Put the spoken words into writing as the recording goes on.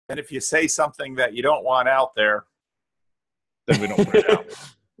And if you say something that you don't want out there, then we don't put it out.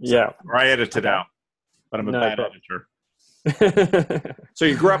 Yeah. Or I edit it out, but I'm a bad editor. editor. So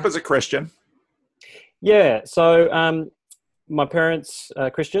you grew up as a Christian. Yeah. So my parents are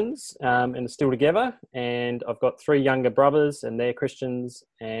Christians and are still together. And I've got 3 younger brothers and they're Christians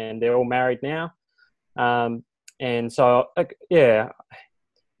and they're all married now. And so, yeah,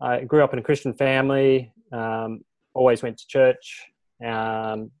 I grew up in a Christian family, always went to church,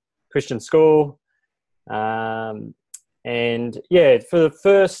 Christian school. And yeah, for the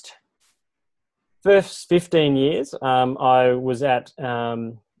first 15 years, I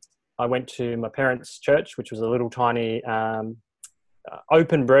went to my parents' church, which was a little tiny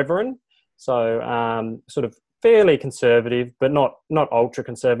open brethren. So sort of fairly conservative, but not ultra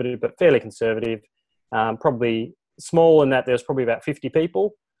conservative, but fairly conservative. Probably small in that there's probably about 50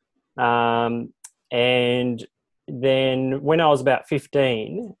 people. And then when I was about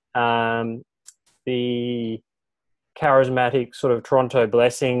 15, the charismatic sort of Toronto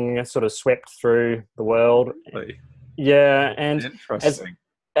blessing sort of swept through the world. Really? Yeah, and interesting.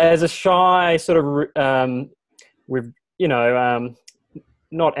 As a shy sort of, with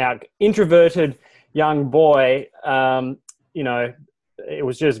not out introverted young boy, it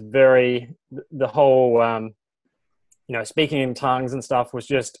was just very the whole. Speaking in tongues and stuff was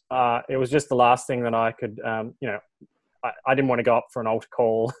just, it was just the last thing that I could, I didn't want to go up for an altar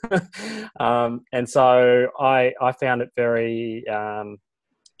call. And so I found it very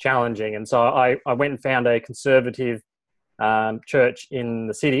challenging. And so I went and found a conservative church in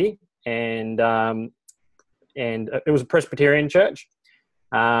the city, and it was a Presbyterian church.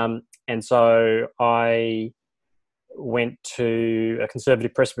 And so I went to a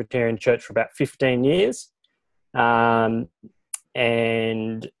conservative Presbyterian church for about 15 years. And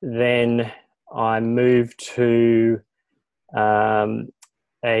then I moved to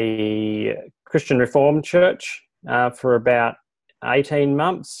a Christian Reformed church for about 18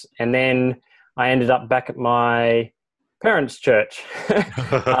 months. And then I ended up back at my parents' church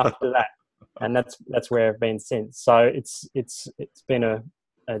after that. And that's where I've been since. So it's been a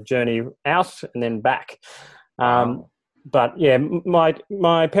journey out and then back. But yeah,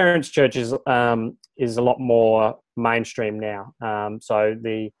 my parents' church is a lot more mainstream now. So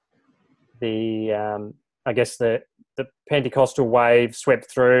the I guess the Pentecostal wave swept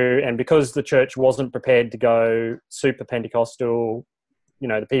through, and because the church wasn't prepared to go super Pentecostal,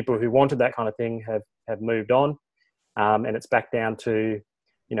 the people who wanted that kind of thing have moved on, and it's back down to,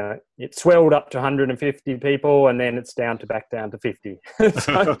 it swelled up to 150 people, and then it's back down to 50.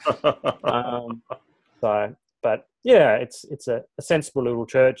 But yeah, it's a sensible little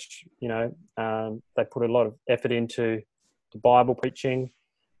church. They put a lot of effort into the Bible preaching,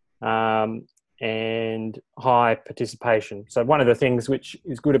 and high participation. So one of the things which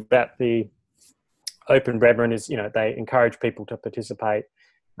is good about the Open Brethren is, they encourage people to participate,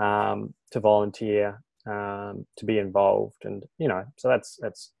 to volunteer, to be involved, and so that's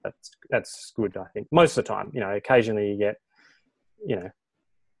good. I think most of the time, occasionally you get,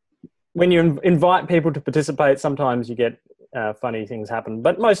 when you invite people to participate, sometimes you get funny things happen,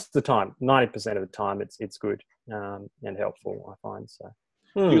 but most of the time, 90% of the time, it's good and helpful, I find. So,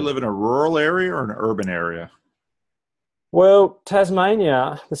 Do you live in a rural area or an urban area? Well,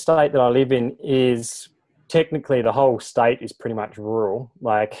 Tasmania, the state that I live in, is technically the whole state is pretty much rural.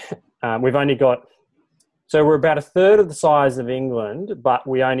 Like we've only got, so we're about a third of the size of England, but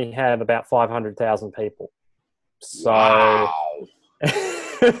we only have about 500,000 people. So. Wow.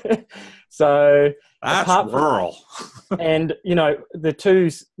 So that's rural. And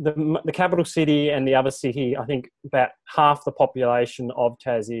the capital city and the other city, I think about half the population of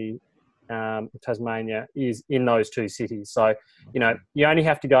Tasmania is in those two cities. So you only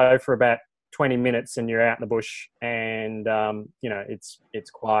have to go for about 20 minutes and you're out in the bush, and it's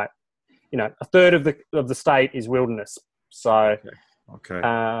quite, a third of the state is wilderness. So okay.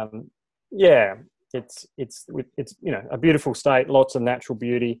 Yeah, it's a beautiful state, lots of natural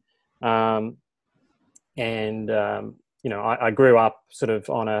beauty, and I grew up sort of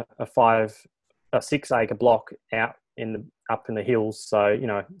on a 6 acre block up in the hills. So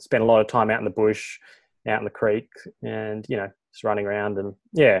spent a lot of time out in the bush, out in the creek, and just running around, and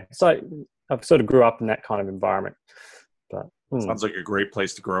yeah. So I've sort of grew up in that kind of environment. But sounds like a great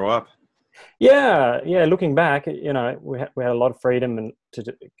place to grow up. Yeah. Looking back, we had a lot of freedom and to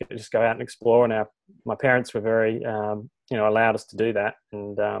just go out and explore. And my parents were very, allowed us to do that,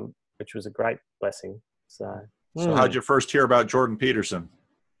 and which was a great blessing. So how'd you first hear about Jordan Peterson?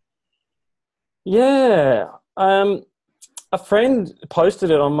 Yeah, a friend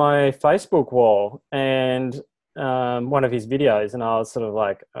posted it on my Facebook wall, and one of his videos, and I was sort of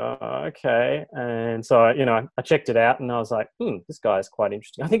like, oh, okay. And so, I checked it out, and I was like, this guy is quite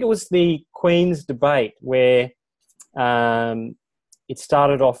interesting. I think it was the Queen's debate where it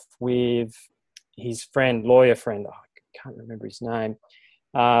started off with his lawyer friend. Oh, I can't remember his name.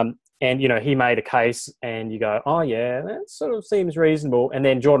 And, he made a case, and you go, oh, yeah, that sort of seems reasonable. And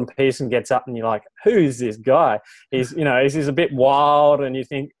then Jordan Peterson gets up, and you're like, who's this guy? He's a bit wild, and you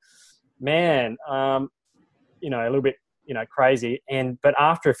think, man, a little bit, crazy. But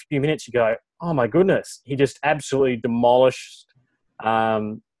after a few minutes, you go, oh, my goodness, he just absolutely demolished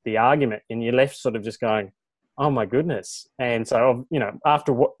the argument. And you're left sort of just going, oh, my goodness. And so,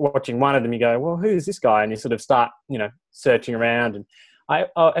 after watching one of them, you go, well, who's this guy? And you sort of start, searching around. And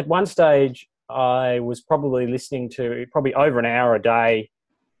at one stage, I was probably listening to probably over an hour a day,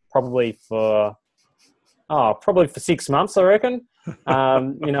 probably for 6 months, I reckon.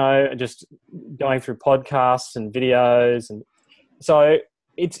 Just going through podcasts and videos. And so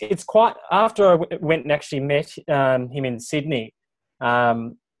it's quite, after I went and actually met him in Sydney.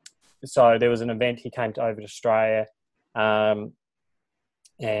 So there was an event, he came over to Australia, and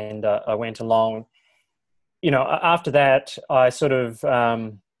I went along. After that, I sort of,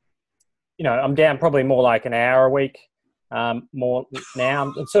 I'm down probably more like an hour a week, more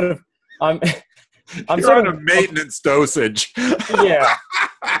now. I'm You're sort of on a maintenance dosage. Yeah,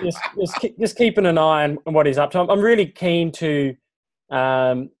 just keeping an eye on what he's up to. I'm really keen to,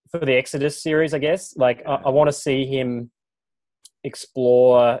 for the Exodus series, I guess. Like, I want to see him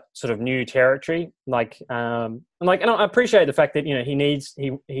explore sort of new territory. And I appreciate the fact that he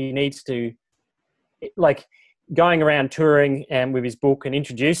needs to, like, going around touring and with his book and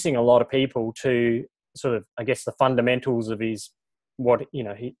introducing a lot of people to sort of, I guess, the fundamentals of his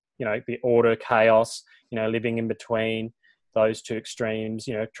the order, chaos, living in between those two extremes,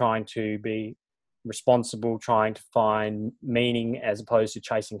 trying to be responsible, trying to find meaning as opposed to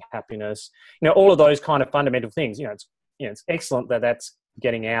chasing happiness, all of those kind of fundamental things. It's excellent that that's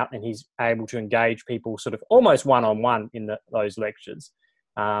getting out and he's able to engage people sort of almost one-on-one in those lectures.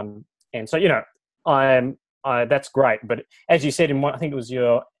 And so, that's great. But as you said in one, I think it was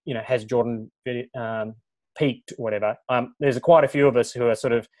your, has Jordan peaked or whatever? There's quite a few of us who are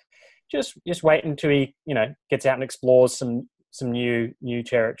sort of just waiting till he, gets out and explores some new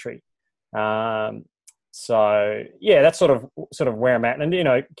territory. So yeah, that's sort of where I'm at,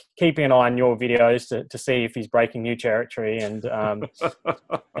 and keeping an eye on your videos to see if he's breaking new territory, and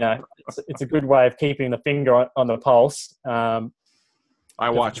it's a good way of keeping the finger on the pulse. I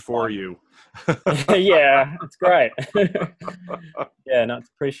watch for you. Yeah, it's great. Yeah, no, it's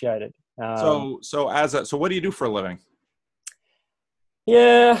appreciated. So what do you do for a living?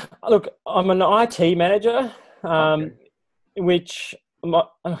 Yeah, look, I'm an IT manager, which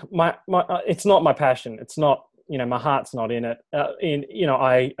it's not my passion. It's not, my heart's not in it.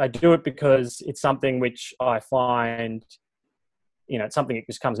 I do it because it's something which I find, it's something that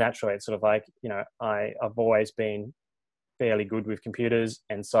just comes naturally. It's sort of like, I've always been fairly good with computers.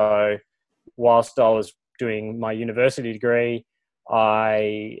 And so whilst I was doing my university degree,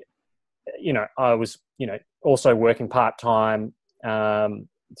 I was, also working part-time,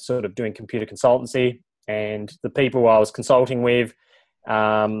 sort of doing computer consultancy, and the people I was consulting with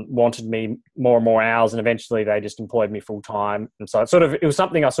wanted me more and more hours, and eventually they just employed me full-time. And so it was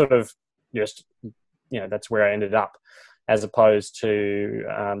something I sort of just, that's where I ended up, as opposed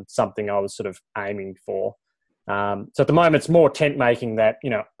to something I was sort of aiming for. So at the moment, it's more tent making that,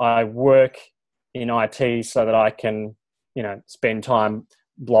 I work in IT so that I can, spend time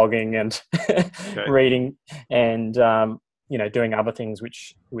blogging and reading and, doing other things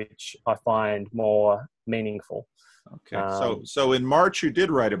which I find more meaningful. Okay. So in March, you did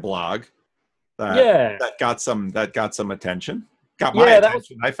write a blog that got some attention. Got my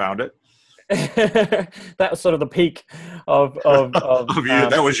attention. I found it. That was sort of the peak of you.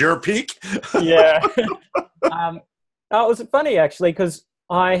 That was your peak? Yeah. It was funny actually, because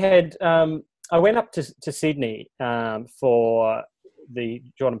I had I went up to Sydney for the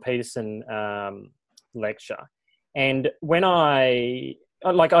Jordan Peterson lecture, and when I'd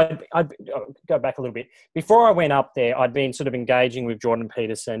go back a little bit. Before I went up there, I'd been sort of engaging with Jordan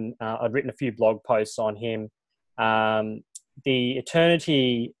Peterson. I'd written a few blog posts on him. The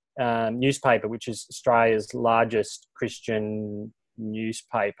Eternity newspaper, which is Australia's largest Christian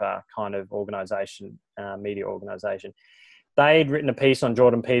newspaper kind of organisation, media organisation, they'd written a piece on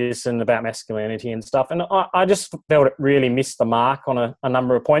Jordan Peterson about masculinity and stuff, and I just felt it really missed the mark on a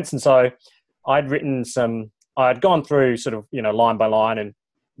number of points. And so I'd gone through sort of, line by line and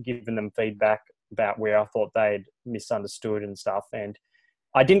given them feedback about where I thought they'd misunderstood and stuff. And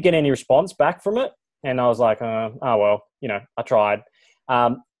I didn't get any response back from it. And I was like, oh, well, I tried.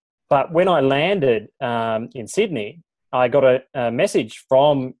 But when I landed in Sydney, I got a message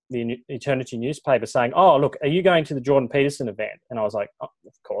from the Eternity newspaper saying, oh, look, are you going to the Jordan Peterson event? And I was like, oh,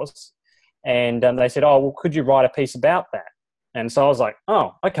 of course. And they said, oh, well, could you write a piece about that? And so I was like,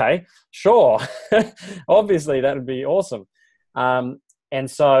 oh, okay, sure. Obviously, that would be awesome. And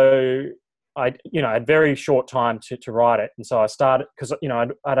so I had very short time to write it. And so I started, because,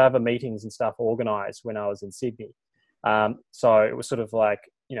 I'd have meetings and stuff organized when I was in Sydney. So it was sort of like,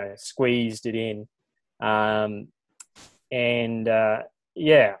 squeezed it in.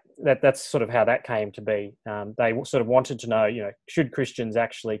 That's sort of how that came to be. They sort of wanted to know, should Christians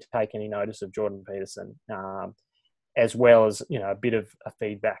actually take any notice of Jordan Peterson, as well as, a bit of a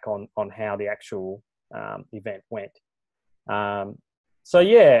feedback on how the actual event went. And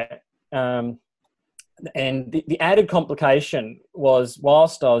the added complication was,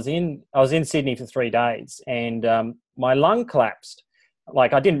 whilst I was in Sydney for 3 days, and my lung collapsed.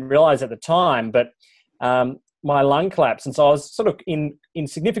 Like, I didn't realize at the time, but my lung collapsed, and so I was sort of in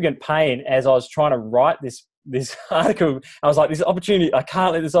significant pain as I was trying to write this article. I was like, this opportunity, I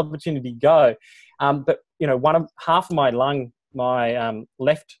can't let this opportunity go. But half of my lung, my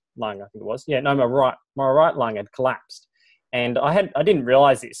left lung, I think it was, my right lung had collapsed, and I didn't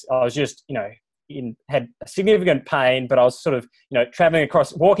realize this. I was just had significant pain, but I was sort of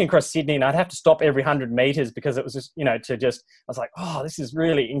walking across Sydney, and I'd have to stop every 100 meters because it was just I was like, oh, this is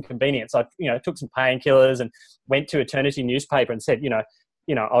really inconvenient. So I took some painkillers and went to Eternity newspaper and said I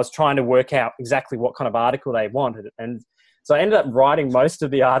was trying to work out exactly what kind of article they wanted, and so I ended up writing most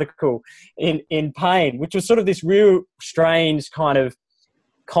of the article in pain, which was sort of this real strange kind of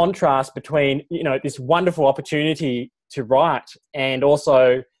contrast between this wonderful opportunity to write and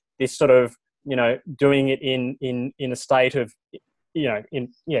also this sort of doing it in a state of in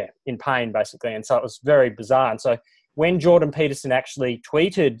pain, basically. And so it was very bizarre. And so when Jordan Peterson actually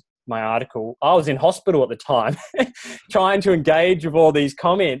tweeted my article, I was in hospital at the time trying to engage with all these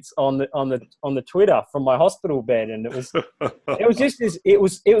comments on the Twitter from my hospital bed, and it was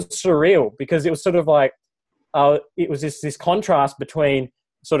surreal, because it was sort of like it was this contrast between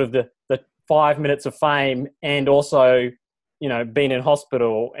sort of the 5 minutes of fame and also being in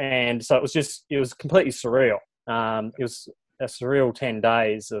hospital. And so it was completely surreal. It was a surreal 10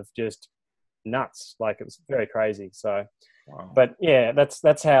 days of just nuts. Like, it was very crazy. So, wow. But yeah,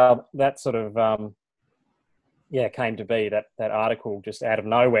 that's how that sort of, came to be. That article just out of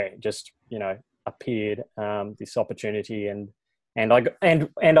nowhere, just, appeared, this opportunity. And I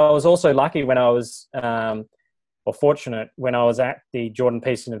was also lucky when I was, or fortunate when I was at the Jordan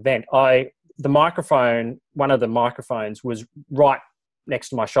Peterson event. One of the microphones was right next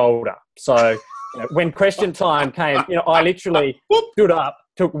to my shoulder. So when question time came, I literally stood up,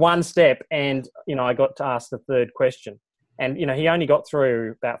 took one step, and, I got to ask the third question. And, he only got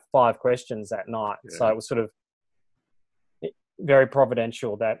through about 5 questions that night. Yeah. So it was sort of very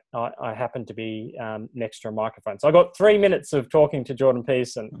providential that I happened to be next to a microphone. So I got 3 minutes of talking to Jordan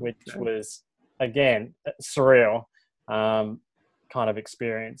Peterson, which was, again, surreal. Kind of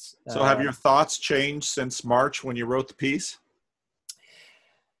experience. So have your thoughts changed since March when you wrote the piece?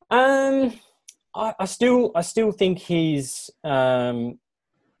 I still think he's I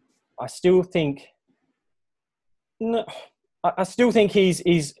still think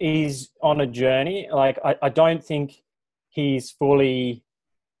he's on a journey. Like, I don't think he's fully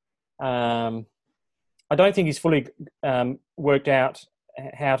worked out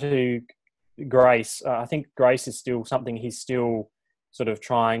how to grace. I think grace is still something he's still sort of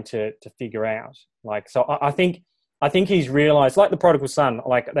trying to figure out. Like, so I think he's realized, like the prodigal son,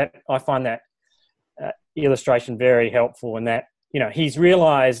 like that, I find that illustration very helpful, in that, he's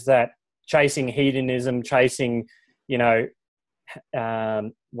realized that chasing hedonism, chasing, what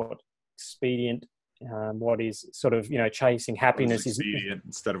expedient, what is sort of, chasing happiness is expedient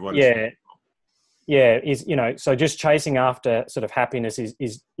instead of what is, so just chasing after sort of happiness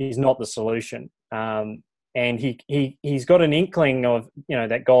is not the solution. And he's got an inkling of,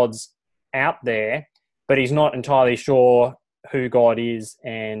 that God's out there, but he's not entirely sure who God is.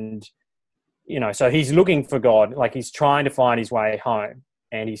 And, so he's looking for God, like he's trying to find his way home,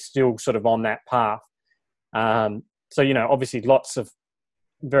 and he's still sort of on that path. So, obviously lots of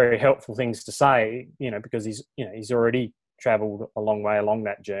very helpful things to say, because he's already traveled a long way along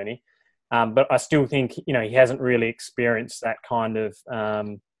that journey. But I still think, he hasn't really experienced that kind of,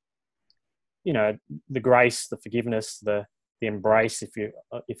 the grace, the forgiveness, the embrace, if you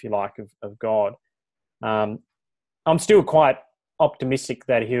like, of God. I'm still quite optimistic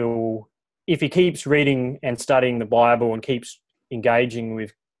that if he keeps reading and studying the Bible and keeps engaging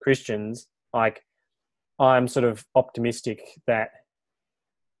with Christians, like, I'm sort of optimistic that,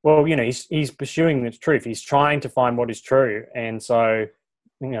 well, he's pursuing the truth. He's trying to find what is true. And so,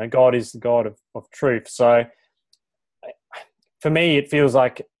 God is the God of truth. So for me, it feels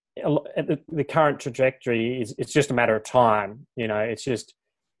like the current trajectory it's just a matter of time. It's just,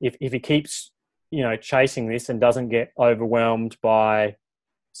 if he keeps, chasing this and doesn't get overwhelmed by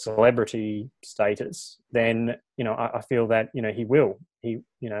celebrity status, then, I feel that,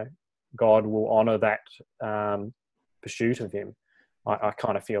 God will honor that pursuit of him. I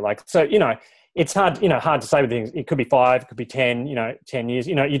kind of feel like, so, it's hard to say with things. It could be 5, it could be 10, 10 years,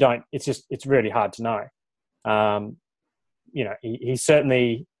 it's really hard to know. He's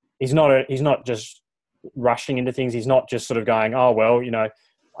certainly, he's not just rushing into things. He's not just sort of going, oh, well,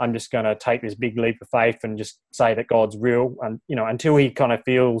 I'm just going to take this big leap of faith and just say that God's real. And, until he kind of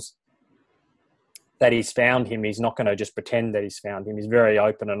feels that he's found him, he's not going to just pretend that he's found him. He's very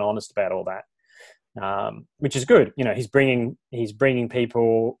open and honest about all that, which is good. He's bringing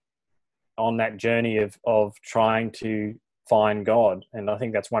people on that journey of trying to find God. And I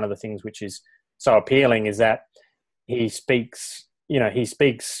think that's one of the things which is so appealing, is that he speaks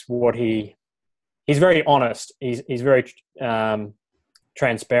what he's very honest. He's very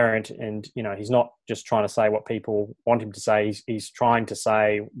transparent, and he's not just trying to say what people want him to say. He's trying to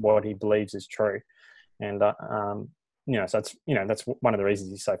say what he believes is true, and so that's one of the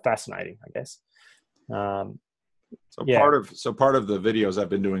reasons he's so fascinating, I guess. Part of the videos I've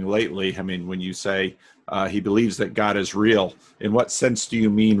been doing lately, I mean, when you say he believes that God is real, in what sense do you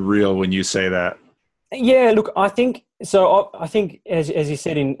mean real when you say that? Yeah, look, I think so. I think, as you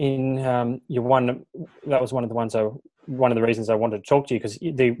said in your one, that was one of the reasons I wanted to talk to you, because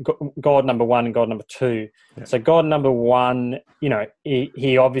the God number 1 and God number 2. Yeah. So God number 1,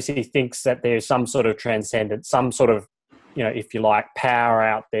 he obviously thinks that there's some sort of transcendent, some sort of, if you like, power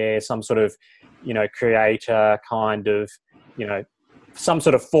out there, some sort of, creator kind of, some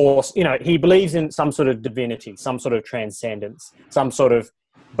sort of force. He believes in some sort of divinity, some sort of transcendence, some sort of.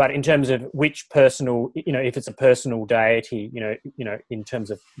 But in terms of which personal, if it's a personal deity, in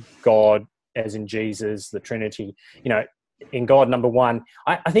terms of God, as in Jesus, the Trinity, in God number 1,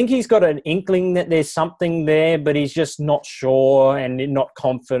 I think he's got an inkling that there's something there, but he's just not sure and not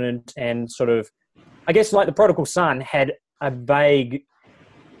confident, and sort of, I guess, like the prodigal son had a vague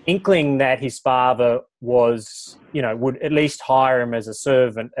inkling that his father was, would at least hire him as a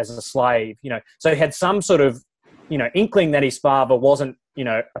servant, as a slave, so he had some sort of, inkling that his father wasn't,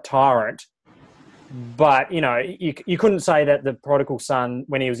 a tyrant. But, you couldn't say that the prodigal son,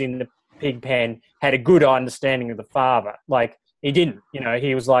 when he was in the pig pen, had a good understanding of the father. Like, he didn't.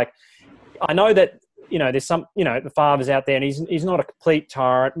 He was like, I know that, there's some, the father's out there and he's not a complete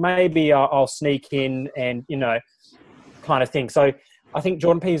tyrant. Maybe I'll sneak in and, kind of thing. So I think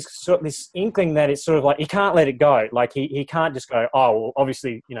Jordan Peter's sort of this inkling that it's sort of like, he can't let it go. Like, he can't just go, oh, well,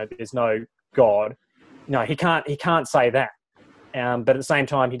 obviously, there's no God. No, he can't say that. But at the same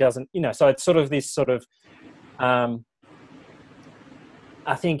time, he doesn't, so it's sort of this sort of, I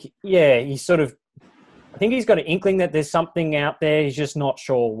think, I think he's got an inkling that there's something out there. He's just not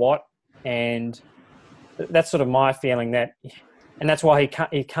sure what. And that's sort of my feeling, that, and that's why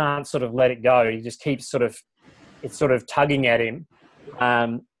he can't sort of let it go. He just keeps it's sort of tugging at him.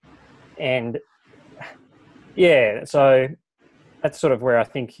 So that's sort of where I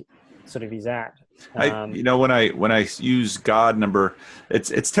think sort of he's at. When I use God number,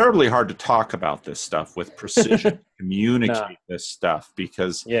 it's terribly hard to talk about this stuff with precision, communicate this stuff,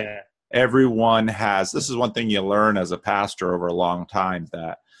 because everyone has, this is one thing you learn as a pastor over a long time,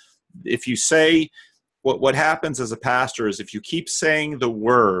 that if you say, what happens as a pastor is, if you keep saying the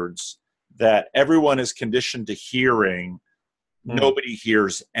words that everyone is conditioned to hearing, nobody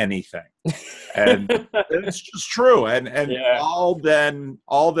hears anything. And it's just true. And all then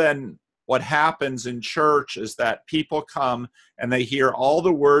what happens in church is that people come and they hear all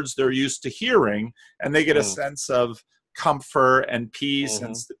the words they're used to hearing, and they get a sense of comfort and peace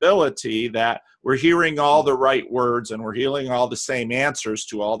and stability, that we're hearing all the right words and we're hearing all the same answers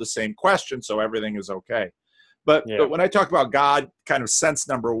to all the same questions, so everything is okay. But when I talk about God, kind of sense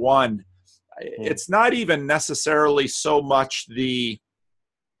number 1, it's not even necessarily so much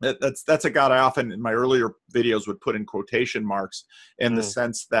that's a God I often in my earlier videos would put in quotation marks, in the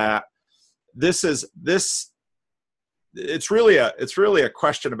sense that it's really a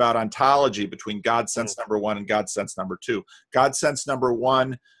question about ontology between God sense number 1 and God sense number 2. God sense number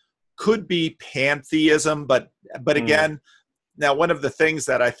 1 could be pantheism, but again, now one of the things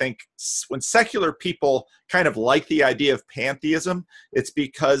that I think when secular people kind of like the idea of pantheism, it's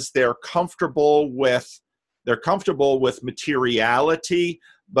because they're comfortable with materiality,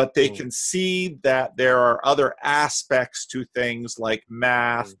 but they can see that there are other aspects to things like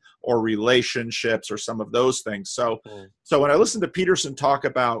math or relationships or some of those things. So when I listen to Peterson talk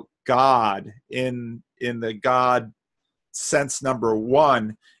about God in the God sense number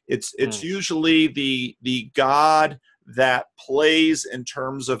one, it's usually the God that plays in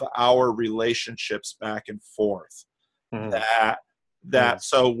terms of our relationships back and forth.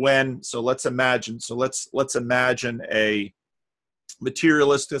 So let's imagine a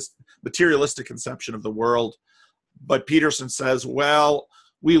materialistic conception of the world. But Peterson says, well,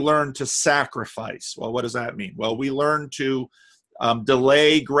 we learn to sacrifice. Well, what does that mean? Well, we learn to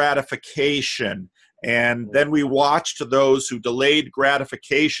delay gratification. And then we watched those who delayed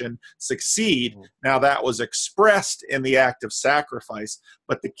gratification succeed. Now, that was expressed in the act of sacrifice,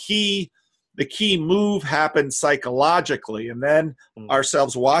 but the key move happened psychologically, and then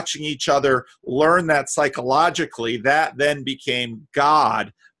ourselves watching each other learn that psychologically, that then became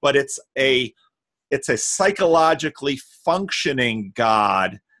God. But it's a psychologically functioning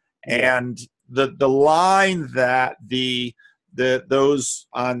God, and the line that those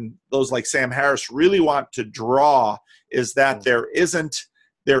like Sam Harris really want to draw is that there isn't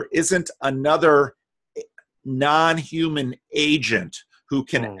another non-human agent who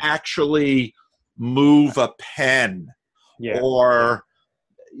can actually move a pen, or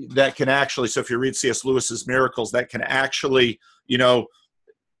that can actually, so if you read C.S. Lewis's Miracles, that can actually,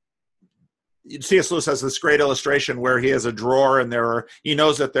 C.S. Lewis has this great illustration where he has a drawer and he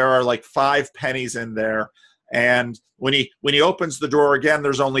knows that there are like 5 pennies in there. And when he opens the drawer again,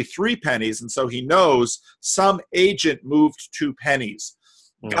 there's only 3 pennies. And so he knows some agent moved 2 pennies.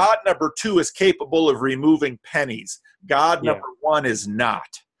 God number 2 is capable of removing pennies. God number 1 is not.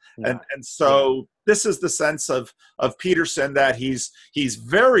 And so this is the sense of Peterson, that he's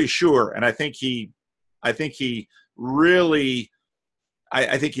very sure, and I think he really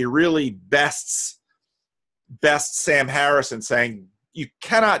bests Sam Harris in saying you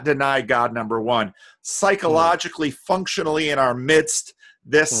cannot deny God number 1. Psychologically, functionally in our midst,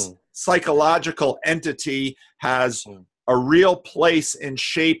 this psychological entity has a real place in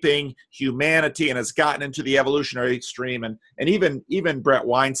shaping humanity and has gotten into the evolutionary stream. And even Brett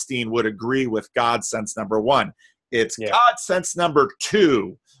Weinstein would agree with God sense number 1. It's God sense number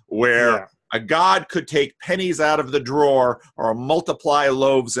 2, where a God could take pennies out of the drawer, or multiply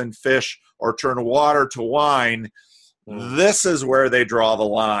loaves and fish, or turn water to wine. This is where they draw the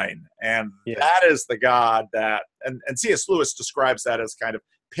line. And that is the God that, and C.S. Lewis describes that as kind of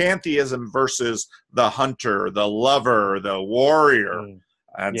pantheism versus the hunter, the lover, the warrior.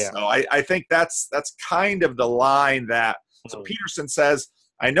 And so I think that's kind of the line that, so Peterson says,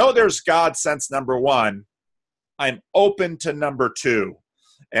 I know there's God sense number 1. I'm open to number 2.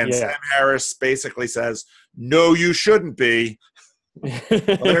 And Sam Harris basically says, no, you shouldn't be.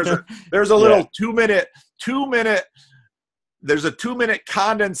 Well, there's a little 2-minute, there's a 2-minute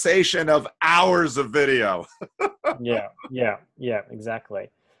condensation of hours of video. Exactly.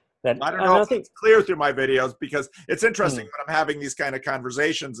 I don't know if it's clear through my videos, because it's interesting when I'm having these kind of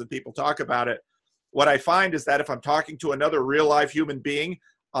conversations and people talk about it. What I find is that if I'm talking to another real life human being,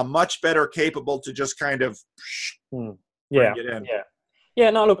 I'm much better capable to just kind of bring it in.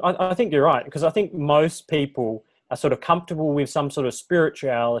 No, look, I think you're right, because I think most people are sort of comfortable with some sort of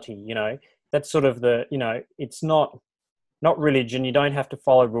spirituality, that's sort of it's not religion, you don't have to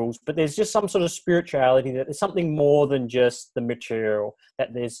follow rules, but there's just some sort of spirituality, that there's something more than just the material,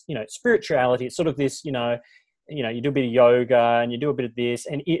 that there's, spirituality. It's sort of this, you do a bit of yoga and you do a bit of this,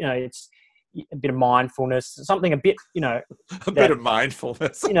 and, it's a bit of mindfulness, something a bit, a bit of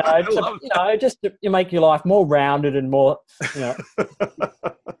mindfulness, just to make your life more rounded and more,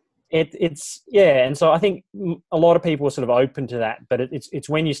 and so I think a lot of people are sort of open to that, but it's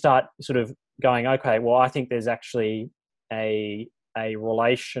when you start sort of going, okay, well, I think there's actually a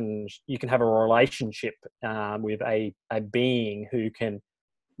relation, you can have a relationship with a being who can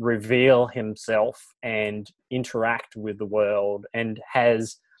reveal himself and interact with the world, and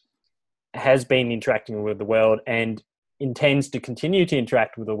has been interacting with the world and intends to continue to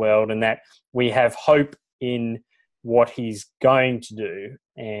interact with the world, and that we have hope in what he's going to do,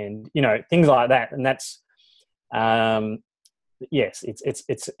 and things like that. And that's yes,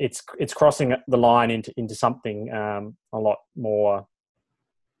 it's crossing the line into something a lot more.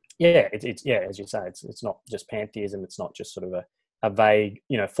 It's as you say, it's not just pantheism. It's not just sort of a vague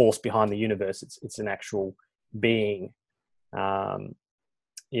force behind the universe. It's an actual being. Well,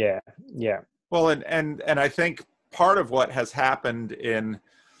 and I think part of what has happened in,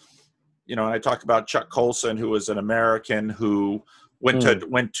 I talked about Chuck Colson, who was an American who went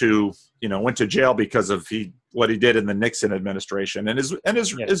to jail because of what he did in the Nixon administration. And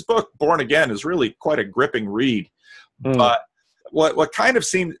his book Born Again is really quite a gripping read. But what kind of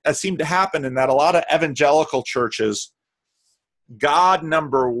seemed to happen in that a lot of evangelical churches, God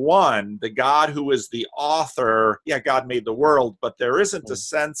number one, the God who is the author, God made the world, but there isn't a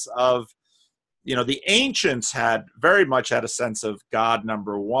sense of, the ancients had very much had a sense of God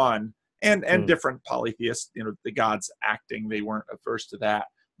number one, and different polytheists, the gods acting, they weren't averse to that.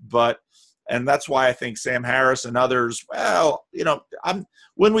 And that's why I think Sam Harris and others,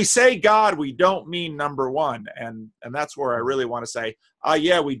 when we say God, we don't mean number one. And that's where I really want to say,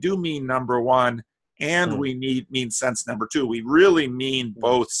 we do mean number one, and we mean sense number two. We really mean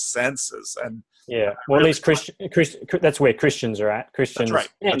both senses. And well, at least that's where Christians are at. Christians,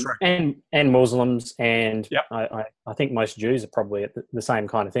 that's right. And Muslims, and I think most Jews are probably at the same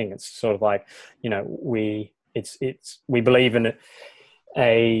kind of thing. It's sort of like, we believe in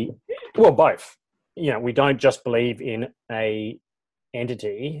both. We don't just believe in a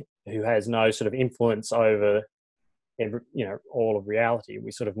entity who has no sort of influence over all of reality.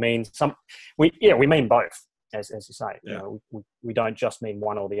 We sort of mean we mean both, as you say. We don't just mean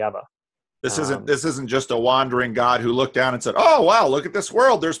one or the other. This isn't just a wandering God who looked down and said, "Oh wow, look at this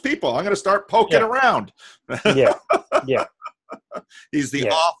world. There's people. I'm going to start poking around." He's the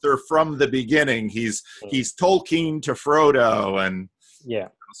author from the beginning. He's Tolkien to Frodo, and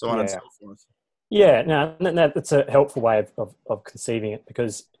so on and so forth. That's a helpful way of conceiving it,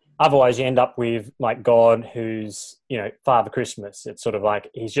 because otherwise you end up with like God who's Father Christmas. It's sort of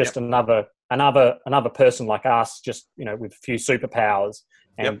like he's just another person like us, just with a few superpowers.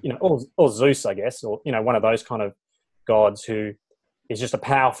 And or Zeus, I guess, or one of those kind of gods who is just a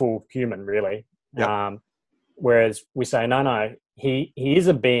powerful human, really. Whereas we say no, he is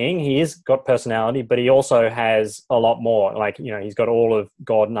a being. He has got personality, but he also has a lot more. Like he's got all of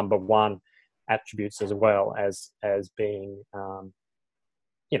God number one attributes as well as being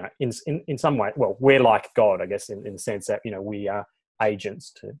in some way. Well, we're like God, I guess, in the sense that we are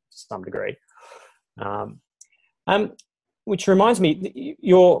agents to some degree. Which reminds me,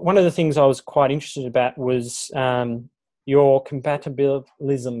 one of the things I was quite interested about was your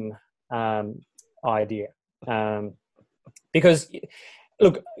compatibilism idea. Because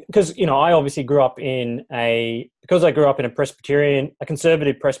I obviously grew up in a conservative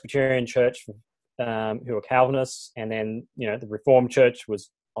Presbyterian church who are Calvinists, and then the Reformed Church was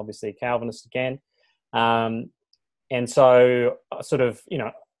obviously Calvinist again, and so sort of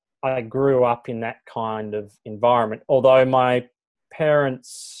I grew up in that kind of environment. Although my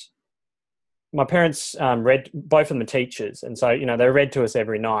parents read, both of them are teachers, and so they read to us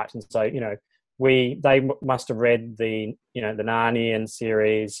every night, and so they must have read the the Narnian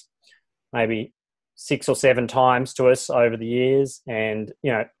series maybe 6 or 7 times to us over the years, and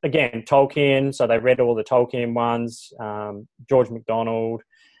again Tolkien, so they read all the Tolkien ones, George MacDonald,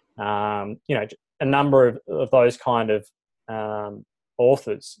 a number of those kind of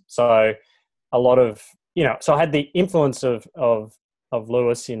authors. So a lot of so I had the influence of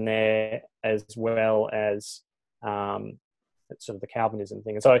Lewis in there, as well as sort of the Calvinism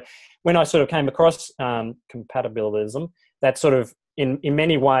thing. And so when I sort of came across compatibilism, that sort of in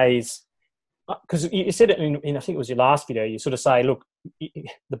many ways, because you said it in I think it was your last video, you sort of say, look,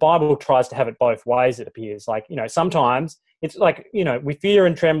 the Bible tries to have it both ways, it appears. Like, sometimes it's like, with fear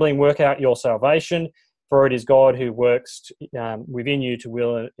and trembling work out your salvation, for it is God who works within you to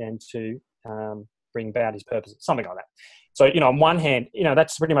will and to bring about his purposes, something like that. So, on one hand,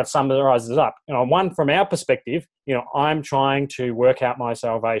 that's pretty much summarizes it up. From our perspective, I'm trying to work out my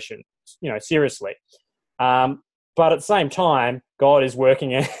salvation, seriously. But at the same time, God is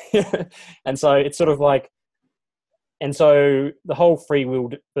working it. And so it's sort of like, and so the whole free will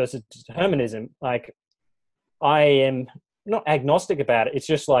versus determinism, like, I am not agnostic about it. It's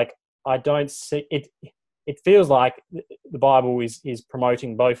just like, I don't see it. It feels like the Bible is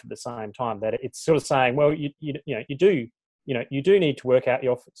promoting both at the same time, that it's sort of saying, well, you do need to work out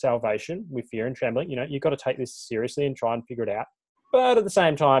your salvation with fear and trembling. You've got to take this seriously and try and figure it out. But at the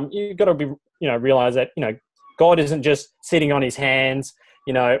same time, you've got to be, realize that, God isn't just sitting on his hands,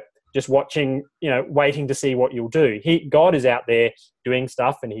 just watching, waiting to see what you'll do. God is out there doing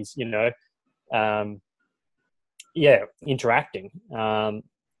stuff, and he's, interacting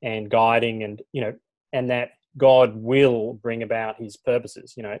and guiding, and, and that God will bring about his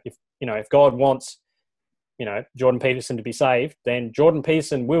purposes. If God wants, Jordan Peterson to be saved, then Jordan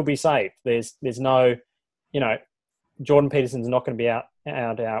Peterson will be saved. There's no, Jordan Peterson's not going to be out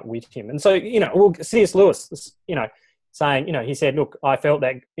with him. And so, C.S. Lewis, saying, he said, look, I felt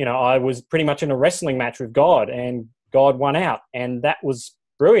that, I was pretty much in a wrestling match with God, and God won out, and that was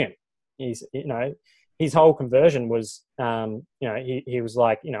brilliant. His whole conversion was, he was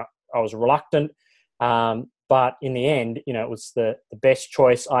like, I was reluctant, but in the end, it was the best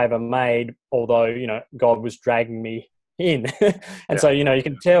choice I ever made, although, God was dragging me in. And so, you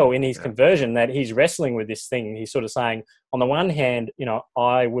can tell in his conversion that he's wrestling with this thing. He's sort of saying, on the one hand,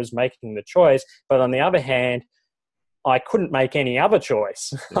 I was making the choice, but on the other hand, I couldn't make any other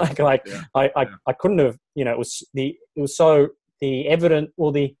choice. I couldn't have, it was so the evident,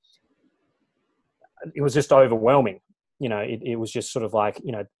 it was just overwhelming. It was just sort of like,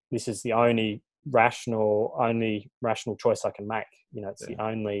 this is the only rational choice I can make. It's the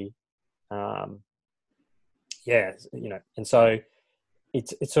only, and so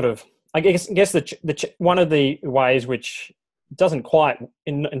it's sort of, I guess one of the ways which doesn't quite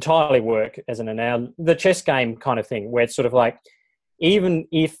entirely work as an analogy, the chess game kind of thing, where it's sort of like, even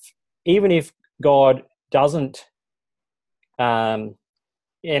if God doesn't, and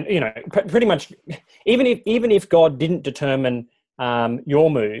pretty much, even if God didn't determine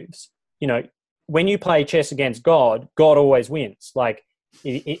your moves, when you play chess against God always wins. Like,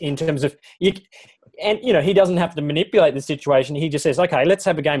 in terms of you, and he doesn't have to manipulate the situation. He just says, okay, let's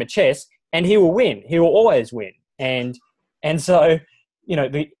have a game of chess, and he will win. He will always win. And so,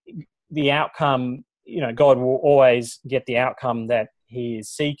 the outcome, God will always get the outcome that he is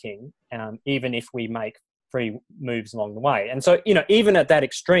seeking, even if we make free moves along the way. And so, even at that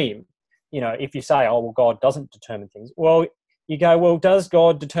extreme, if you say, oh, well, God doesn't determine things, well, you go, well, does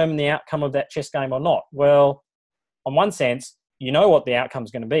God determine the outcome of that chess game or not? Well, on one sense, what the outcome is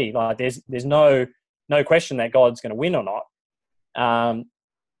going to be. Like, there's no question that God's going to win or not.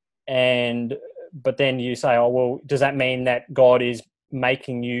 But then you say, oh, well, does that mean that God is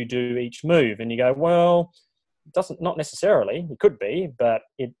making you do each move? And you go, well, not necessarily. It could be, but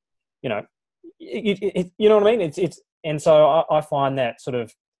you know what I mean? And so I find that sort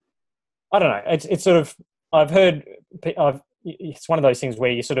of, I don't know. It's sort of, it's one of those things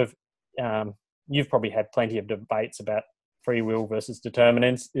where you sort of, you've probably had plenty of debates about free will versus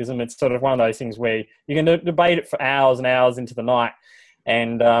determinism. It's sort of one of those things where you can debate it for hours and hours into the night,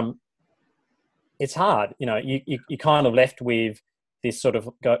 and it's hard. You're kind of left with this sort of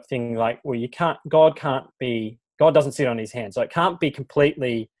thing like, well, God doesn't sit on his hands, so it can't be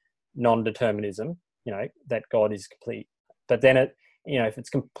completely non-determinism. That God is complete, but then if it's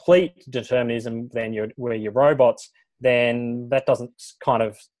complete determinism, then where you're robots, then that doesn't kind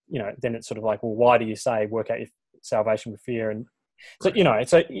of, then it's sort of like, well, why do you say work out your salvation with fear? And so,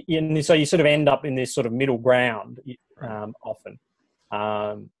 so you sort of end up in this sort of middle ground often.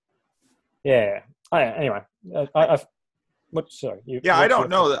 Anyway, I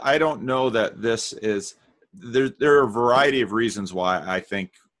don't know that this is, there are a variety of reasons why I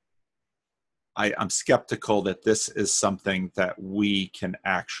think I'm skeptical that this is something that we can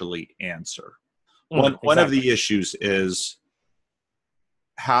actually answer. One of the issues is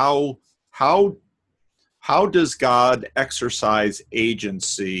how does God exercise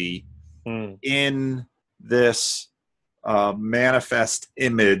agency in this manifest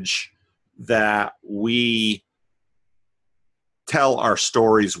image that we tell our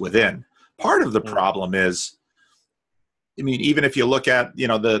stories within? Part of the problem is, even if you look at,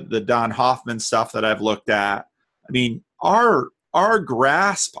 the Don Hoffman stuff that I've looked at, our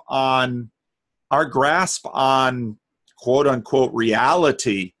grasp on quote unquote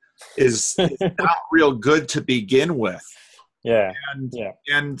reality is not real good to begin with.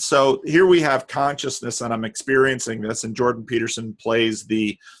 And so here we have consciousness, and I'm experiencing this, and Jordan Peterson plays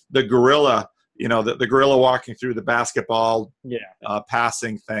the gorilla, the gorilla walking through the basketball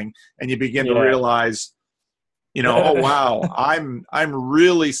passing thing, and you begin to realize, oh wow, I'm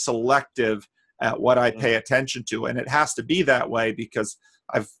really selective at what I pay attention to, and it has to be that way because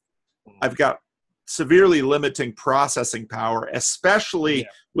I've got severely limiting processing power, especially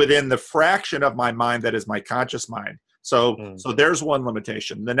within the fraction of my mind that is my conscious mind. So there's one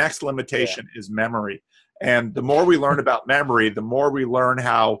limitation. The next limitation is memory. And the more we learn about memory, the more we learn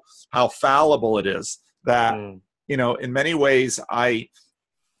how fallible it is. That, in many ways, we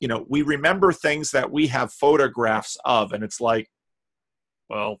remember things that we have photographs of, and it's like,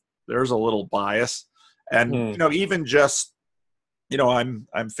 well, there's a little bias. And, even just, I'm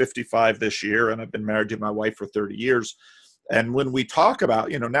 55 this year, and I've been married to my wife for 30 years. And when we talk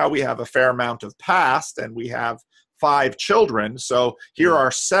about, now we have a fair amount of past, and we have 5 children. So here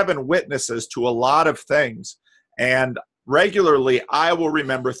are 7 witnesses to a lot of things. And regularly, I will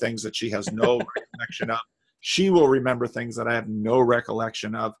remember things that she has no recollection of. She will remember things that I have no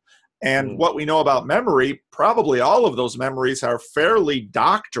recollection of. And what we know about memory, probably all of those memories are fairly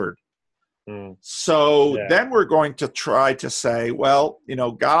doctored. So then we're going to try to say, well,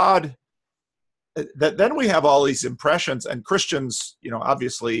 God, then we have all these impressions, and Christians,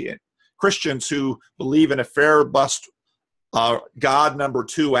 obviously Christians who believe in a fair bust God number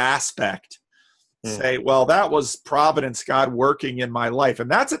two aspect say, well, that was providence, God working in my life, and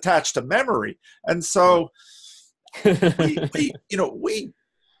that's attached to memory. And so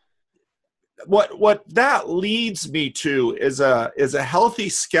what that leads me to is a healthy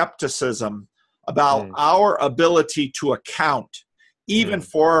skepticism about our ability to account even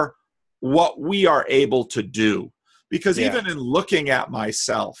for what we are able to do. Because even in looking at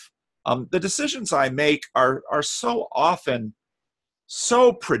myself, the decisions I make are so often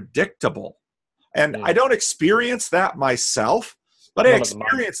so predictable. And I don't experience that myself, but I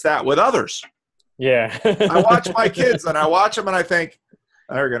experience that with others. Yeah. I watch my kids and I watch them and I think,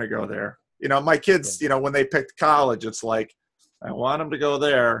 they're going to go there. My kids, when they picked college, it's like, I want them to go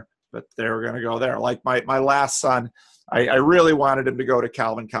there, but they're going to go there. Like my last son, I really wanted him to go to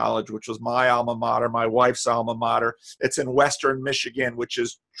Calvin College, which was my alma mater, my wife's alma mater. It's in Western Michigan, which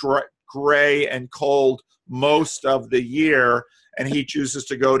is gray and cold most of the year. And he chooses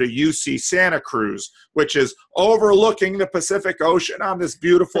to go to UC Santa Cruz, which is overlooking the Pacific Ocean on this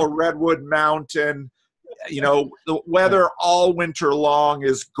beautiful redwood mountain. The weather all winter long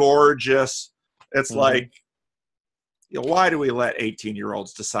is gorgeous. It's like, why do we let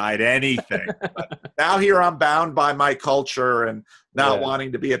 18-year-olds decide anything? But now here I'm bound by my culture and not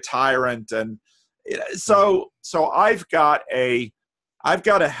wanting to be a tyrant. And so I've got a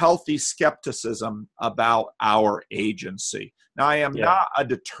healthy skepticism about our agency. Now, I am not a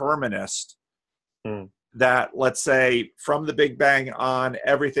determinist that, let's say, from the Big Bang on,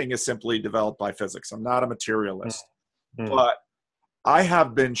 everything is simply developed by physics. I'm not a materialist. But I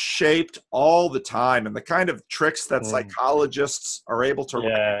have been shaped all the time, and the kind of tricks that psychologists are able to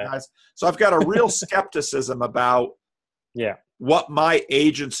recognize. So I've got a real skepticism about what my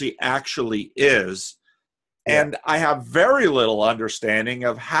agency actually is. And I have very little understanding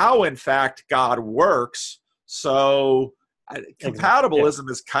of how, in fact, God works. So compatibilism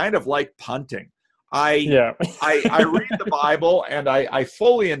is kind of like punting. I read the Bible, and I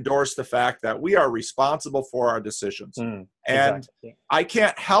fully endorse the fact that we are responsible for our decisions. And I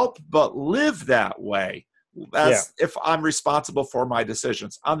can't help but live that way as if I'm responsible for my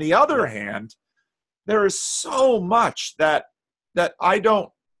decisions. On the other hand, there is so much that I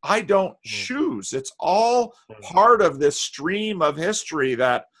don't choose. It's all part of this stream of history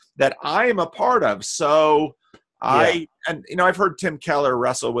that I am a part of. So I've heard Tim Keller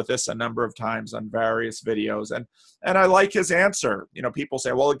wrestle with this a number of times on various videos, and I like his answer. People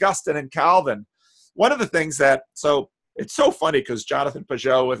say, well, Augustine and Calvin. One of the things so it's so funny because Jonathan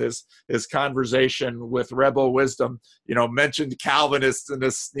Pajot, with his conversation with Rebel Wisdom, mentioned Calvinists in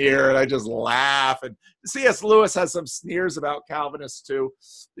a sneer, and I just laugh. And C.S. Lewis has some sneers about Calvinists too.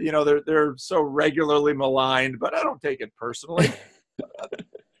 They're so regularly maligned, but I don't take it personally.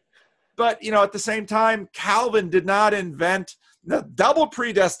 But, at the same time, Calvin did not invent the double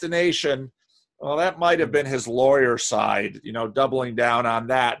predestination. Well, that might have been his lawyer side, doubling down on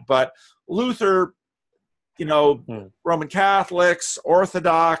that. But Luther, Roman Catholics,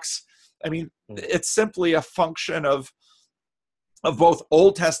 Orthodox, it's simply a function of both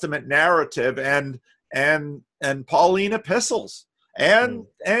Old Testament narrative and Pauline epistles and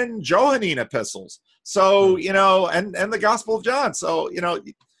Johannine epistles. So, and the Gospel of John. So,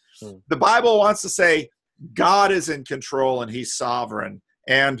 the Bible wants to say God is in control and he's sovereign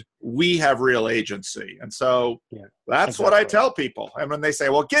and we have real agency. And so that's what I tell people. And when they say,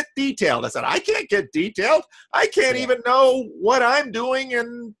 well, get detailed, I said, I can't get detailed. I can't even know what I'm doing.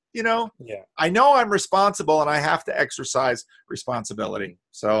 And, I know I'm responsible and I have to exercise responsibility.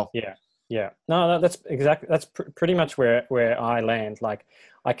 So, no, that's pretty much where I land. Like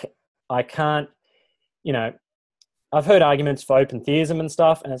I can't, I've heard arguments for open theism and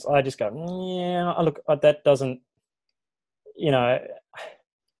stuff, and I just go, look, that doesn't, it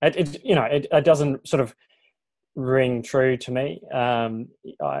doesn't sort of ring true to me. And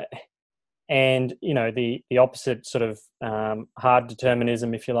the opposite sort of hard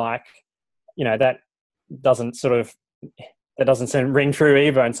determinism, if you like, that doesn't ring true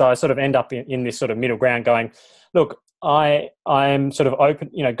either. And so I sort of end up in this sort of middle ground, going, look, I'm sort of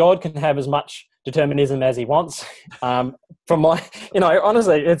open. God can have as much determinism as he wants. From my,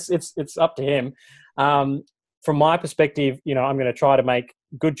 honestly, it's up to him. From my perspective, I'm going to try to make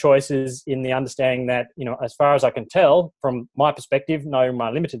good choices in the understanding that, as far as I can tell, from my perspective, knowing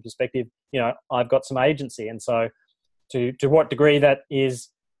my limited perspective, I've got some agency. And so to what degree that is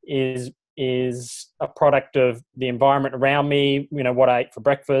is a product of the environment around me, what I ate for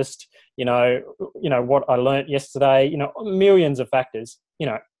breakfast, what I learnt yesterday, millions of factors.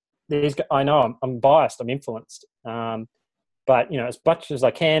 I know I'm biased, I'm influenced. But, as much as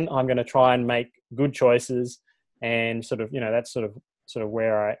I can, I'm going to try and make good choices, and sort of, that's sort of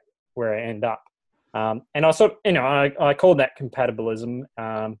where I end up. And I sort of, I call that compatibilism.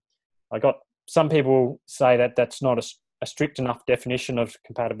 I got some people say that that's not a strict enough definition of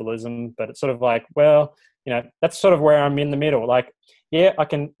compatibilism, but it's sort of like, well, that's sort of where I'm in the middle. Like, yeah, I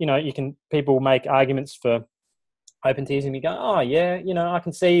can, people make arguments for open theism. You go, oh yeah, I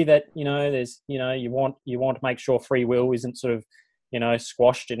can see that, there's, you want to make sure free will isn't sort of,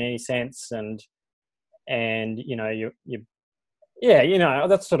 squashed in any sense. And that's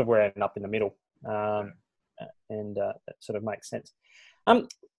sort of where I end up in the middle. And that sort of makes sense.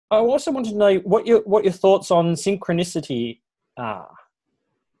 I also want to know what your thoughts on synchronicity are.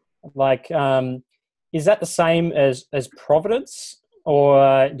 Like, is that the same as providence,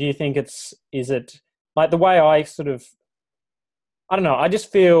 or do you think is it like the way I sort of, I don't know, I just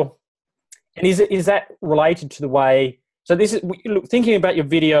feel, and is that related to the way? So this is, look, thinking about your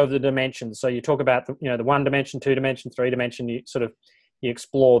video of the dimensions. So you talk about the 1 dimension, 2 dimension, 3 dimension. You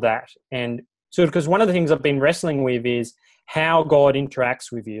explore that, and sort of, because one of the things I've been wrestling with is how God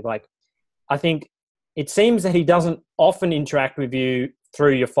interacts with you. Like, I think it seems that he doesn't often interact with you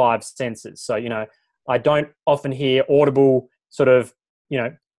through your 5 senses. So, I don't often hear audible sort of,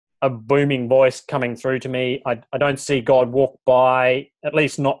 a booming voice coming through to me. I don't see God walk by, at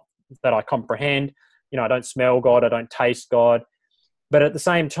least not that I comprehend. I don't smell God. I don't taste God. But at the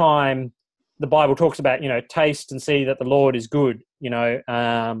same time, the Bible talks about, taste and see that the Lord is good. There's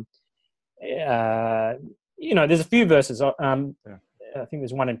a few verses. I think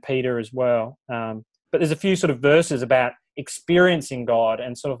there's one in Peter as well. But there's a few sort of verses about experiencing God,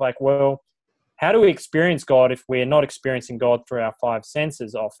 and sort of like, well, how do we experience God if we're not experiencing God through our 5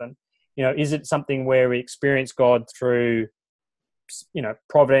 senses often? Is it something where we experience God through,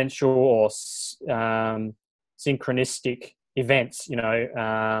 providential or synchronistic events,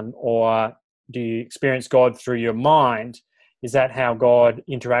 or do you experience God through your mind? Is that how God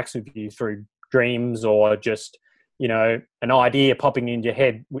interacts with you, through dreams, or just, an idea popping into your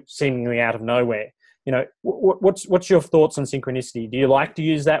head, which seemingly out of nowhere? What's your thoughts on synchronicity? Do you like to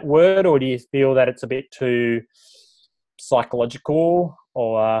use that word, or do you feel that it's a bit too psychological?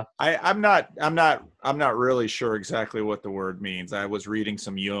 Or I'm not really sure exactly what the word means. I was reading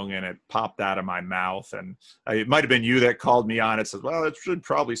some Jung and it popped out of my mouth, and it might have been you that called me on it. Says, well, it should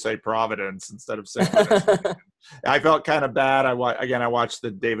probably say providence instead of synchronicity. I felt kind of bad. I watched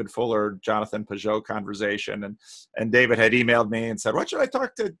the David Fuller, Jonathan Peugeot conversation, and David had emailed me and said, what should I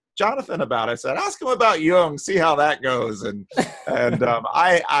talk to Jonathan about? I said, ask him about Jung, see how that goes. And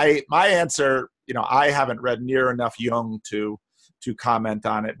my answer, I haven't read near enough Jung to comment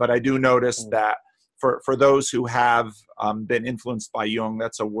on it, but I do notice that for those who have been influenced by Jung,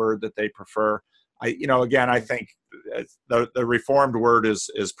 that's a word that they prefer. I think the reformed word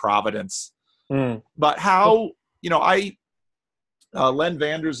is providence. But how, Len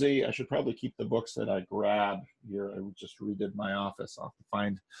Vanderzee, I should probably keep the books that I grabbed here. I just redid my office. I'll have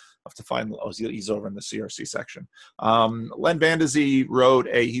to find, he's over in the CRC section. Len Vanderzee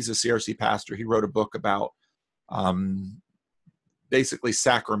he's a CRC pastor. He wrote a book about basically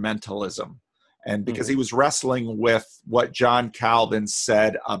sacramentalism. And because he was wrestling with what John Calvin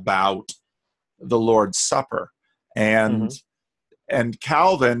said about the Lord's Supper. And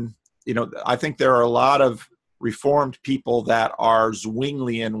Calvin, I think there are a lot of Reformed people that are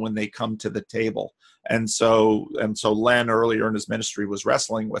Zwinglian when they come to the table. And so Len earlier in his ministry was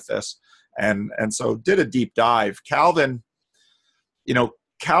wrestling with this, and so did a deep dive. Calvin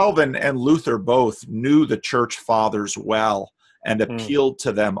and Luther both knew the church fathers well and appealed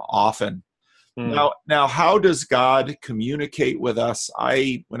to them often. Now, how does God communicate with us?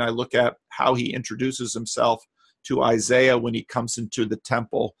 When I look at how he introduces himself to Isaiah when he comes into the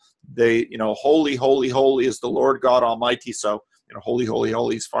temple, holy, holy, holy is the Lord God Almighty. So, holy, holy,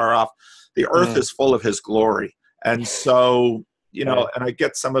 holy is far off. The earth is full of his glory. And so, and I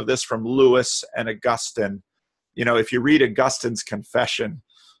get some of this from Lewis and Augustine. If you read Augustine's Confession,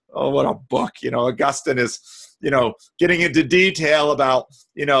 oh, what a book. Augustine is, getting into detail about,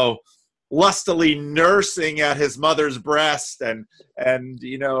 lustily nursing at his mother's breast and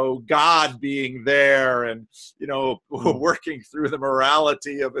God being there and, working through the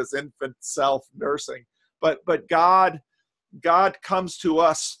morality of his infant self nursing. But God comes to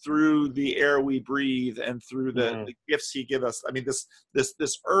us through the air we breathe and through the gifts he gives us. I mean, this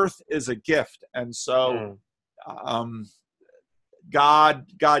earth is a gift. And so, God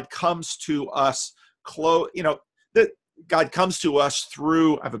comes to us that God comes to us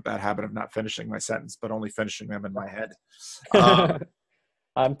through. I have a bad habit of not finishing my sentence, but only finishing them in my head.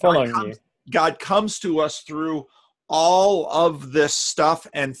 I'm following you. God comes to us through all of this stuff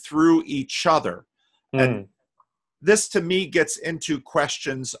and through each other. And this to me gets into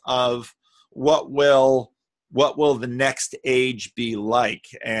questions of what will the next age be like?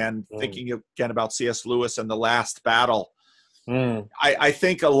 And thinking again about C.S. Lewis and The Last Battle, I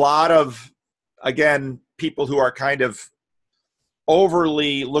think a lot of, again, people who are kind of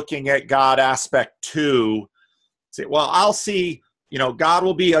overly looking at God aspect 2 say, well, I'll see, God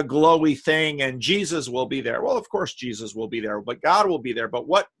will be a glowy thing and Jesus will be there. Well, of course Jesus will be there, but God will be there. But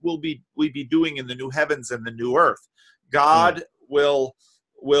what will we be doing in the new heavens and the new earth? God will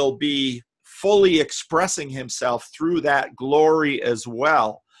be fully expressing himself through that glory as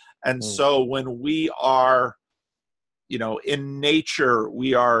well. And so when we are, in nature,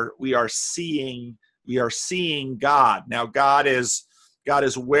 we are seeing God. Now God is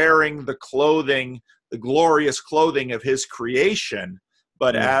wearing the clothing, the glorious clothing of his creation.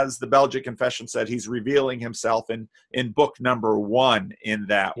 But as the Belgic Confession said, he's revealing himself in book number 1 in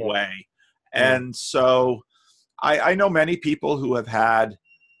that way. And so I know many people who have had,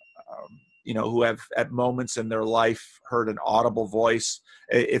 who have at moments in their life heard an audible voice.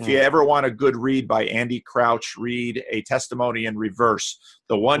 If you ever want a good read by Andy Crouch, read A Testimony in Reverse.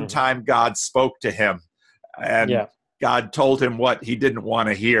 The one time God spoke to him and God told him what he didn't want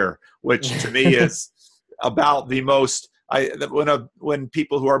to hear, which to me is about the most, when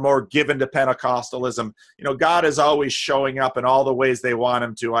people who are more given to Pentecostalism, God is always showing up in all the ways they want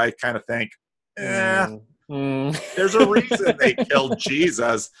him to. I kind of think, there's a reason they killed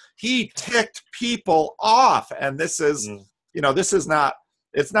Jesus. He ticked people off. And this is, it's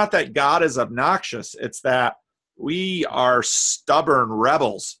not that God is obnoxious. It's that we are stubborn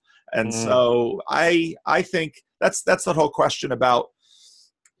rebels. And so I think that's the whole question about,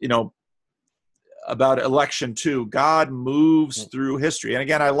 about election too. God moves through history. And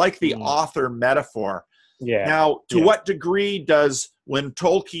again, I like the author metaphor. Yeah. Now, to what degree does, when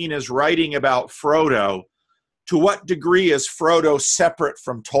Tolkien is writing about Frodo, to what degree is Frodo separate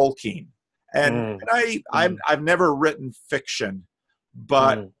from Tolkien? And I've never written fiction,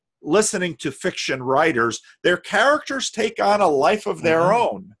 but listening to fiction writers, their characters take on a life of their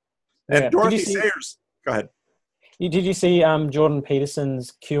own. And Dorothy Sayers, go ahead. Did you see Jordan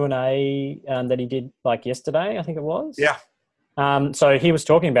Peterson's Q&A that he did like yesterday, I think it was? Yeah. So he was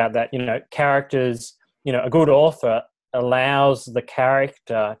talking about that, characters, a good author allows the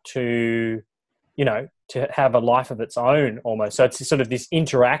character to, to have a life of its own almost. So it's sort of this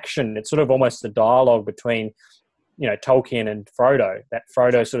interaction. It's sort of almost a dialogue between, Tolkien and Frodo, that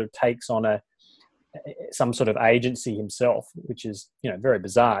Frodo sort of takes on some sort of agency himself, which is, very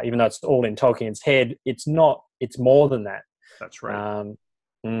bizarre. Even though it's all in Tolkien's head, it's not. It's more than that. That's right.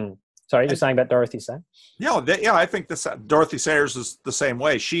 Sorry, you're saying about Dorothy Sayers? I think Dorothy Sayers is the same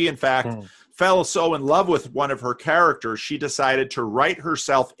way. She, in fact, fell so in love with one of her characters, she decided to write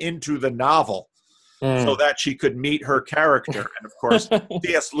herself into the novel so that she could meet her character. And of course,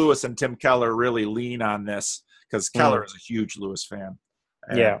 C.S. Lewis and Tim Keller really lean on this because Keller is a huge Lewis fan.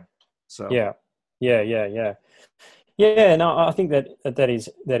 And Yeah. No, I think that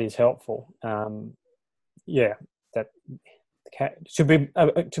is helpful. That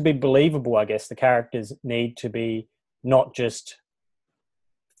to be believable, I guess the characters need to be not just,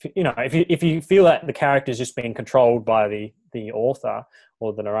 if you feel that the character is just being controlled by the author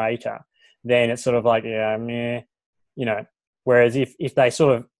or the narrator, then it's sort of like whereas if they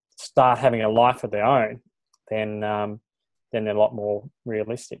sort of start having a life of their own, then they're a lot more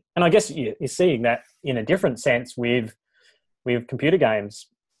realistic. And I guess you're seeing that in a different sense with computer games.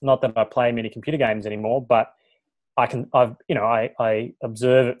 Not that I play many computer games anymore, but I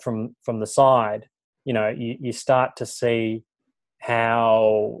observe it from the side. You start to see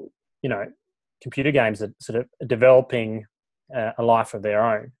how computer games are sort of developing a life of their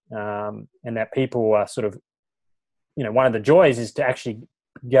own, and that people are sort of one of the joys is to actually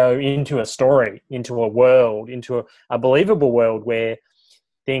go into a story, into a world, into a believable world where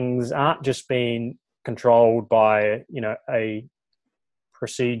things aren't just being controlled by a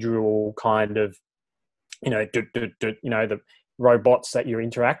procedural kind of the robots that you're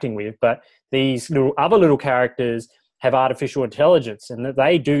interacting with, but these other little characters have artificial intelligence and that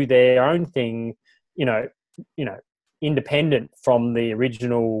they do their own thing, independent from the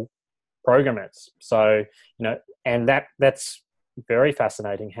original programmers. So, and that's very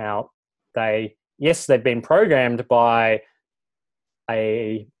fascinating how they've been programmed by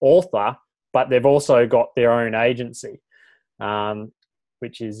a author, but they've also got their own agency.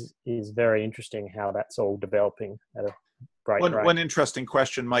 which is very interesting how that's all developing at a great rate. One interesting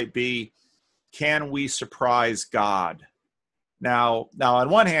question might be, can we surprise God? Now, on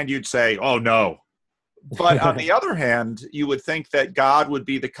one hand, you'd say, oh, no. But on the other hand, you would think that God would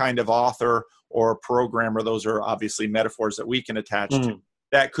be the kind of author or programmer, those are obviously metaphors that we can attach to,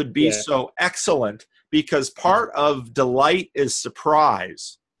 that could be so excellent, because part of delight is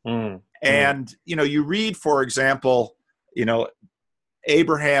surprise. And, you read, for example,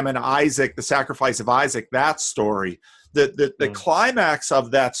 Abraham and Isaac, the sacrifice of Isaac, that story. The climax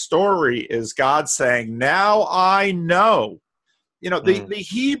of that story is God saying, now I know. The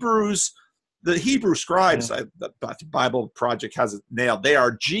Hebrew scribes, the Bible Project has it nailed. They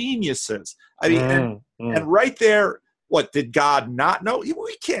are geniuses. I mean, and right there, what did God not know?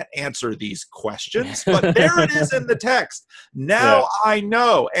 We can't answer these questions, but there it is in the text. Now I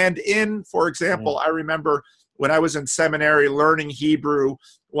know. And for example, I remember when I was in seminary learning Hebrew,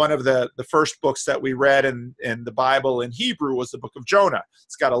 one of the first books that we read in the Bible in Hebrew was the book of Jonah.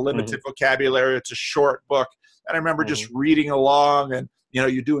 It's got a limited vocabulary. It's a short book. And I remember just reading along, and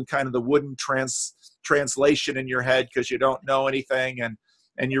you're doing kind of the wooden translation in your head because you don't know anything, and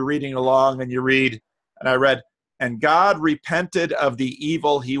you're reading along, and I read, and God repented of the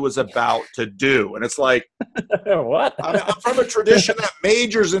evil he was about to do. And it's like, what? I'm from a tradition that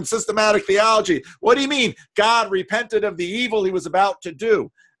majors in systematic theology. What do you mean? God repented of the evil he was about to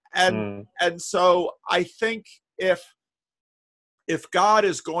do. And so I think if God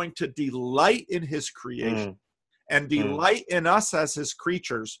is going to delight in his creation and delight in us as his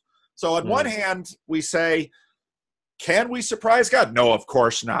creatures. So on one hand, we say, can we surprise God? No, of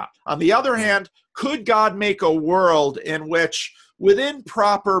course not. On the other hand, could God make a world in which, within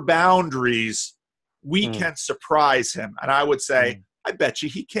proper boundaries, we can surprise him? And I would say, I bet you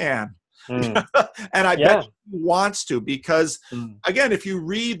he can. And I bet he wants to, because, again, if you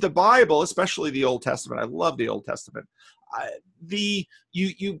read the Bible, especially the Old Testament, I love the Old Testament,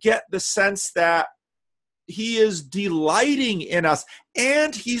 you get the sense that he is delighting in us,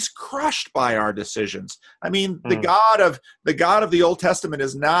 and he's crushed by our decisions. I mean, the God of the Old Testament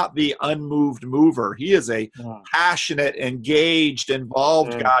is not the unmoved mover. He is a passionate, engaged,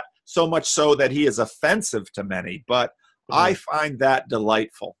 involved God, so much so that he is offensive to many. But I find that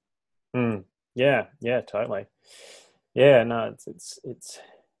delightful. Yeah, totally. Yeah, no, it's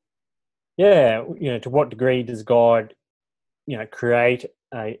yeah, to what degree does God, create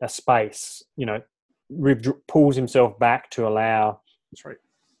a space, pulls himself back to allow, that's right,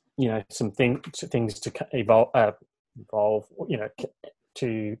 some things to evolve,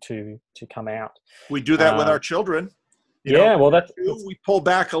 to come out. We do that with our children. Well, we pull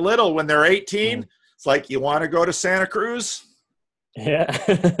back a little when they're 18. It's like, you want to go to Santa Cruz? Yeah.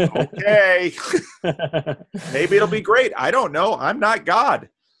 Okay. Maybe it'll be great. I don't know. I'm not God.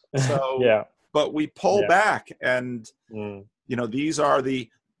 So but we pull back, and these are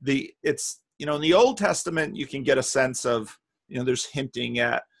it's in the Old Testament, you can get a sense of, there's hinting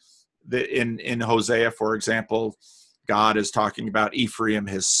at in Hosea, for example, God is talking about Ephraim,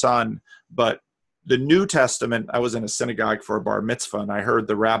 his son. But the New Testament, I was in a synagogue for a bar mitzvah, and I heard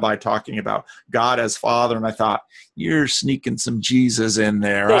the rabbi talking about God as Father, and I thought, you're sneaking some Jesus in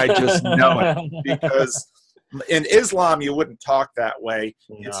there. I just know it. Because in Islam, you wouldn't talk that way.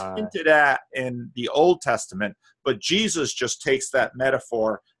 It's hinted at in the Old Testament, but Jesus just takes that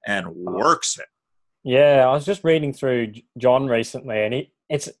metaphor and works it. Yeah, I was just reading through John recently, and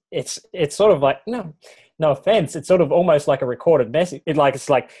it's sort of like, no offense, it's sort of almost like a recorded message. It's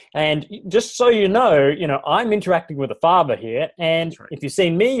like, and just so you know, I'm interacting with the Father here, and if you've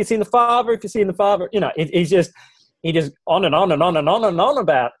seen me, you've seen the Father. If you've seen the Father, he just on and on and on and on and on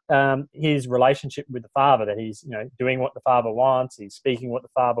about his relationship with the Father, that he's doing what the Father wants, he's speaking what the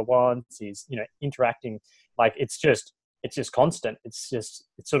Father wants, he's interacting, like it's just constant. It's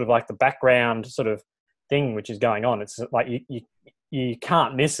sort of like the background sort of thing which is going on. It's like you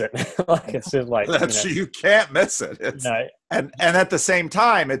can't miss it. Like it's just like you can't miss it. And at the same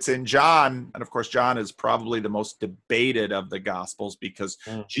time, it's in John, and of course John is probably the most debated of the Gospels, because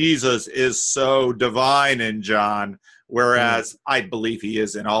Jesus is so divine in John, whereas I believe he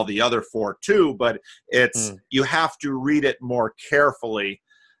is in all the other four too. But it's you have to read it more carefully.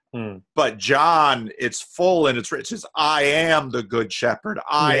 But John, it's full and it's rich. It's, I am the good shepherd.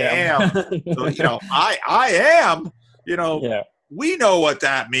 I am. I am. We know what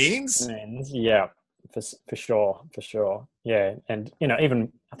that means. Yeah, for sure. Yeah, and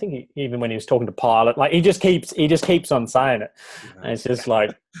even I think even when he was talking to Pilate, like he just keeps on saying it. And it's just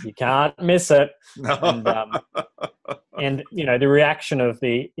like, you can't miss it. No. And the reaction of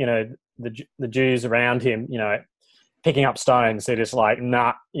the Jews around him, picking up stones. They're just like,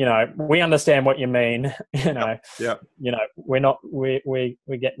 nah, we understand what you mean. Yeah. We're not, we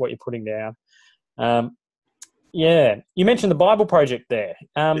get what you're putting down. Yeah. You mentioned the Bible Project there.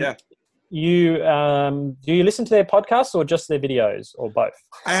 Yeah. You do you listen to their podcasts or just their videos or both?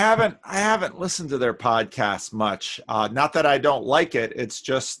 I haven't listened to their podcast much. Not that I don't like it. It's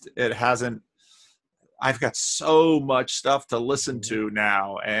just I've got so much stuff to listen to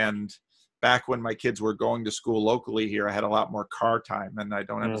now. And back when my kids were going to school locally here, I had a lot more car time, and I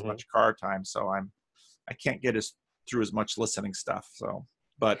don't have as much car time. So I can't get through as much listening stuff. So,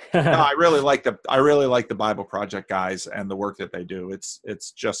 but no, I really like the Bible Project guys and the work that they do.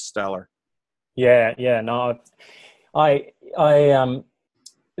 It's just stellar. Yeah. No, I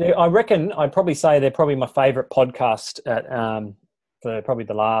reckon I'd probably say they're probably my favorite podcast for probably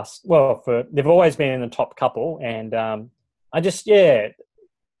the last, they've always been in the top couple. And I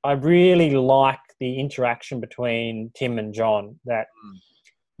really like the interaction between Tim and John, that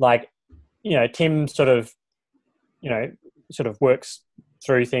Tim sort of works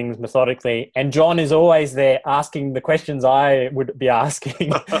through things methodically, and John is always there asking the questions I would be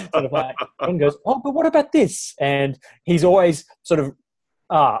asking. Sort of like, John goes, "Oh, but what about this?" And he's always sort of,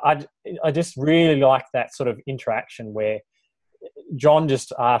 I just really like that sort of interaction where John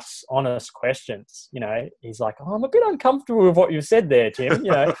just asks honest questions. He's like, "Oh, I'm a bit uncomfortable with what you said there, Tim."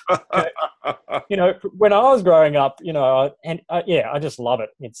 When I was growing up, I just love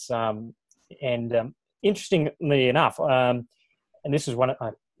it. It's interestingly enough, and this is one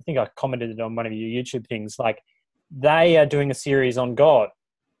I think I commented on one of your YouTube things. Like, they are doing a series on God.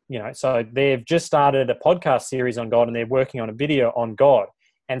 So they've just started a podcast series on God, and they're working on a video on God.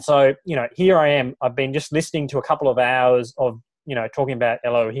 And so, here I am. I've been just listening to a couple of hours of, talking about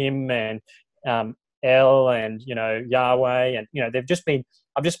Elohim and El and, Yahweh. And,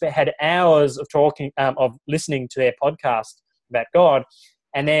 I've just had hours of talking, of listening to their podcast about God.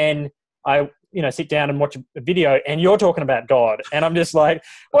 And then I, sit down and watch a video and you're talking about God. And I'm just like,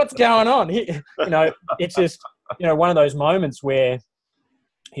 what's going on? It's just, one of those moments where,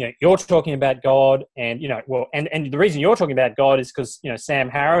 you're talking about God, and and the reason you're talking about God is because Sam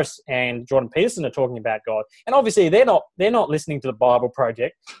Harris and Jordan Peterson are talking about God, and obviously they're not listening to the Bible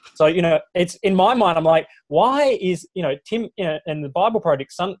Project. So it's, in my mind, I'm like, why is Tim and the Bible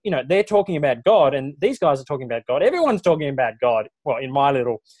Project, they're talking about God, and these guys are talking about God. Everyone's talking about God. Well, in my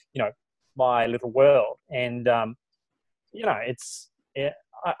little world, and I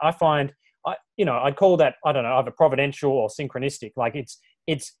find I'd call that, I don't know, either providential or synchronistic. Like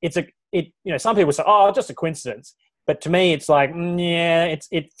some people say, oh, just a coincidence. But to me, it's like,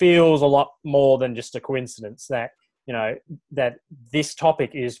 it feels a lot more than just a coincidence that, that this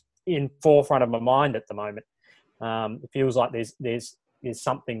topic is in forefront of my mind at the moment. It feels like there's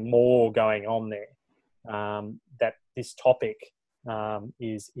something more going on there, that this topic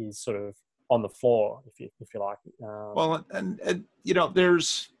is sort of on the floor, if you like. Well, and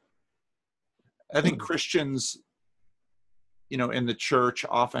there's, I think Christians, in the church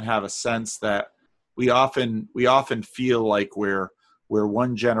often have a sense that we often feel like we're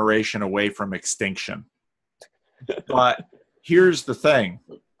one generation away from extinction. But here's the thing.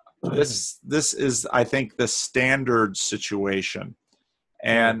 This is, I think, the standard situation.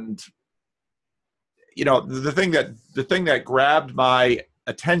 And the thing that grabbed my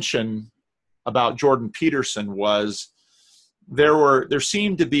attention about Jordan Peterson was there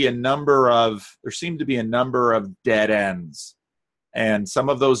seemed to be a number of dead ends. And some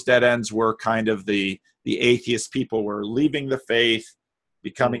of those dead ends were kind of the atheist people were leaving the faith,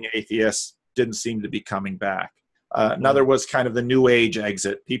 becoming atheists, didn't seem to be coming back. Another was kind of the New Age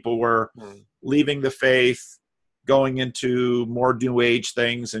exit. People were leaving the faith, going into more New Age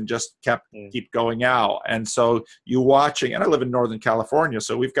things, and just keep going out. And so and I live in Northern California,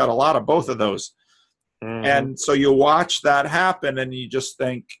 so we've got a lot of both of those. And so you watch that happen, and you just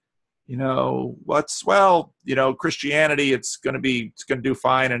think, Christianity, it's going to do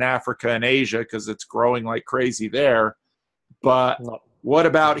fine in Africa and Asia because it's growing like crazy there. But what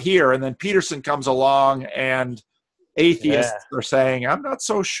about here? And then Peterson comes along, and atheists are saying, I'm not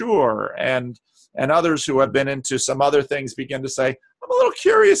so sure. And others who have been into some other things begin to say, I'm a little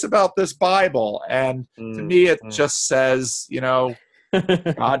curious about this Bible. And to me, it just says,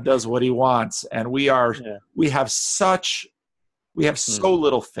 God does what he wants. And we have so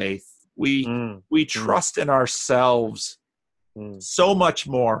little faith. We trust in ourselves so much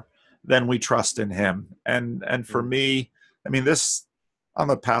more than we trust in him. And for me, I mean, I'm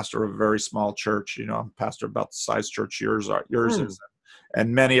a pastor of a very small church. I'm a pastor about the size church yours is.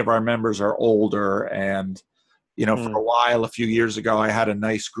 And many of our members are older. And, for a while, a few years ago, I had a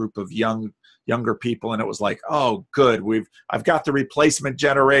nice group of young younger people, and it was like, oh, good, I've got the replacement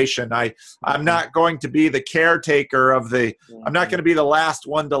generation. I'm not going to be the caretaker I'm not going to be the last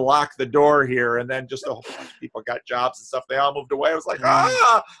one to lock the door here. And then just a whole bunch of people got jobs and stuff. They all moved away. I was like,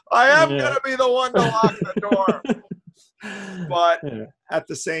 I am going to be the one to lock the door. But at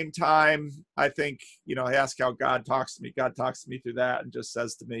the same time, I think, I ask how God talks to me. God talks to me through that and just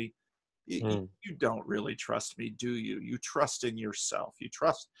says to me, you don't really trust me, do you? You trust in yourself. You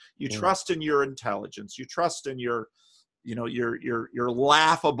trust in your intelligence. You trust in your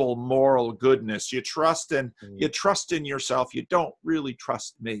laughable moral goodness. You trust in yourself. You don't really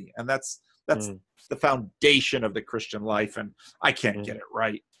trust me. And that's the foundation of the Christian life. And I can't get it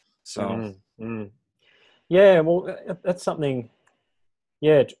right. So. Yeah, well, that's something.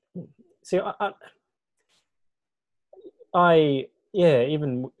 Yeah, see,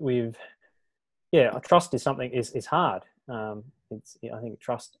 even with, trust is something is hard. I think being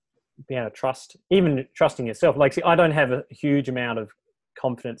able to trust, even trusting yourself. Like, see, I don't have a huge amount of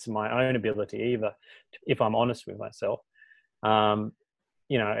confidence in my own ability either, if I'm honest with myself. I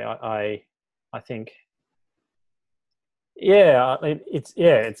think.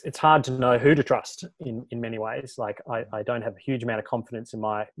 It's hard to know who to trust in many ways. Like, I don't have a huge amount of confidence in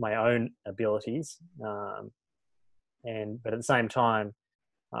my own abilities, but at the same time,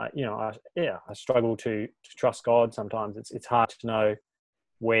 I struggle to trust God. Sometimes it's hard to know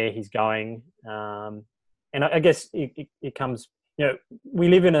where He's going, and I guess it comes. We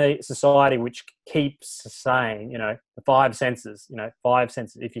live in a society which keeps saying, the five senses. Five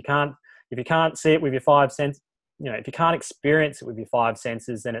senses. If you can't see it with your five senses. If you can't experience it with your five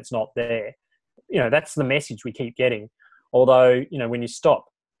senses, then it's not there. That's the message we keep getting. Although, when you stop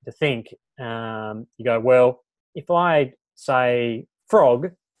to think, you go, well, if I say frog,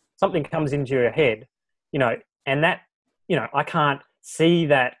 something comes into your head, and that, I can't see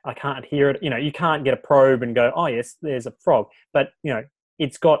that, I can't hear it. You can't get a probe and go, oh yes, there's a frog. But,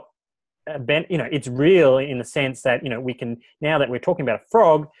 it's got it's real in the sense that, we can, now that we're talking about a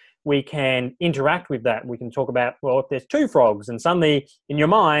frog, we can interact with that. We can talk about, well, if there's two frogs, and suddenly in your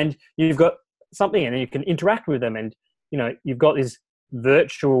mind, you've got something and you can interact with them, and, you've got this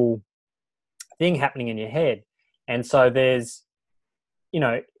virtual thing happening in your head. And so there's,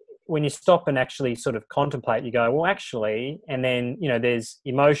 when you stop and actually sort of contemplate, you go, well, actually, and then, there's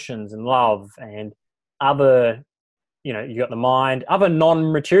emotions and love and other, you got the mind, other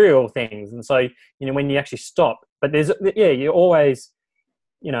non-material things. And so, when you actually stop, but there's, you always,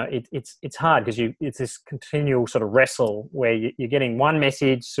 it's hard because it's this continual sort of wrestle where you're getting one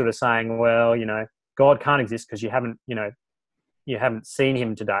message sort of saying, well, God can't exist because you haven't seen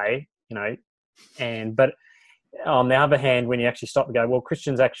Him today, but on the other hand, when you actually stop and go, well,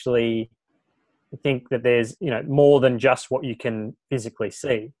 Christians actually think that there's, more than just what you can physically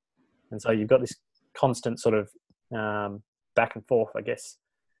see. And so you've got this constant sort of back and forth, I guess,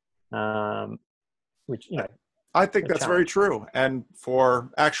 which, I think that's very true. And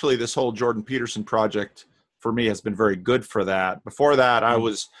for actually this whole Jordan Peterson project for me has been very good for that. Before that,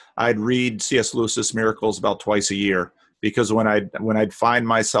 I'd read C.S. Lewis's Miracles about twice a year, because when I'd find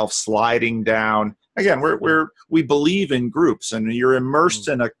myself sliding down, again, we believe in groups, and you're immersed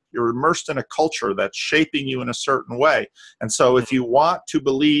in a culture that's shaping you in a certain way. And so if you want to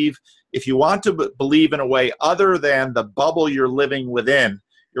believe in a way other than the bubble you're living within,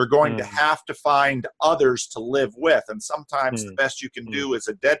 you're going to have to find others to live with. And sometimes the best you can do is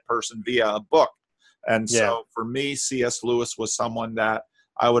a dead person via a book. And so for me, C.S. Lewis was someone that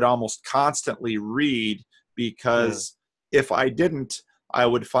I would almost constantly read, because if I didn't, I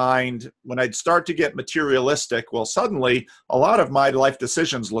would find when I'd start to get materialistic, well, suddenly a lot of my life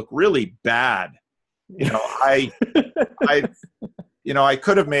decisions look really bad. I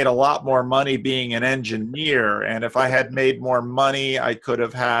could have made a lot more money being an engineer. And if I had made more money, I could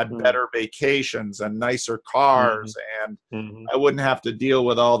have had better vacations and nicer cars. And I wouldn't have to deal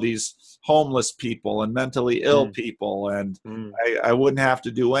with all these homeless people and mentally ill people. And I wouldn't have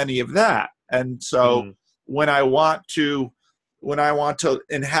to do any of that. And so when I want to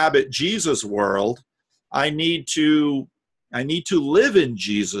inhabit Jesus' world, I need to live in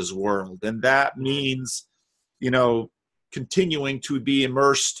Jesus' world. And that means, continuing to be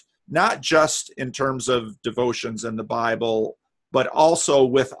immersed, not just in terms of devotions in the Bible, but also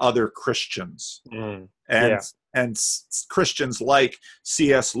with other Christians and Christians like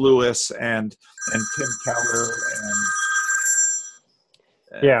C.S. Lewis and Tim Keller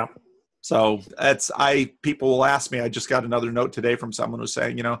and So people will ask me. I just got another note today from someone who's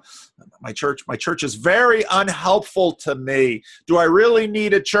saying, my church is very unhelpful to me. Do I really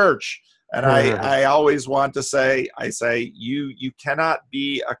need a church? And I always want to say, you cannot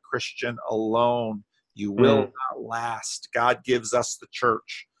be a Christian alone. You will not last. God gives us the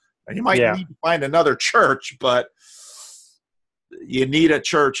church. And you might need to find another church, but you need a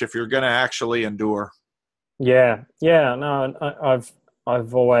church if you're going to actually endure. Yeah. No,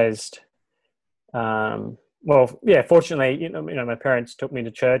 I've always, fortunately, my parents took me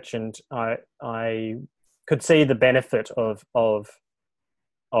to church, and I could see the benefit of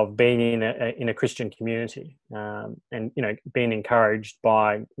being in a Christian community, and being encouraged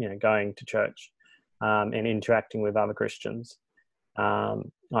by going to church, and interacting with other Christians. I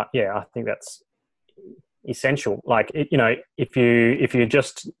think that's essential. Like if you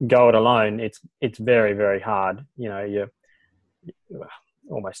just go it alone, it's very, very hard. You're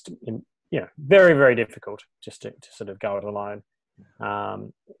almost very, very difficult just to sort of go it alone.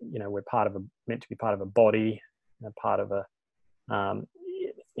 We're meant to be part of a body, part of a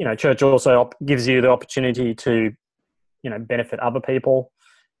church also gives you the opportunity to benefit other people.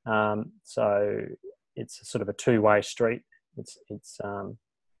 So it's sort of a two-way street.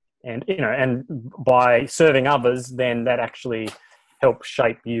 And by serving others, then that actually helps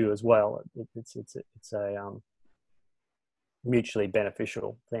shape you as well. It's a mutually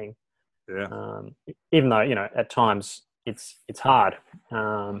beneficial thing. Yeah. Even though at times it's hard.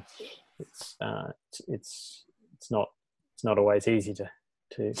 It's not always easy to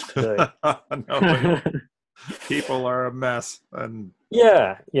do. No, people are a mess, and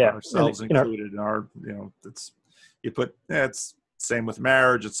ourselves included. It's same with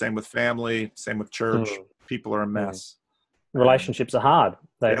marriage, it's same with family, same with church. People are a mess. Relationships are hard.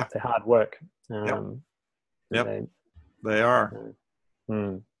 They're hard work. They are.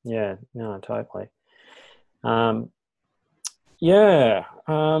 Yeah, no, totally. Well,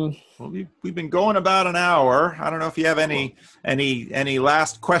 we've been going about an hour. I don't know if you have any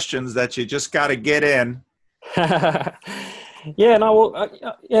last questions that you just got to get in.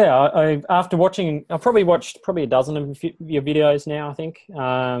 After watching, I've probably watched a dozen of your videos now, I think.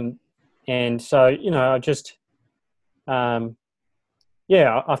 And so, I just, I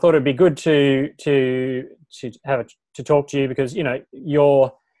thought it'd be good to talk to you because,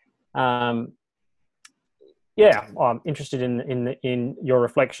 you're, I'm interested in your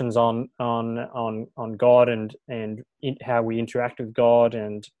reflections on God and how we interact with God,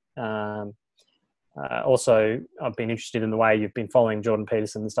 and also I've been interested in the way you've been following Jordan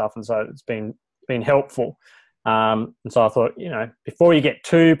Peterson and stuff, and so it's been helpful. And so I thought, before you get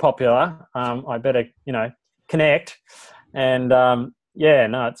too popular, I better connect. And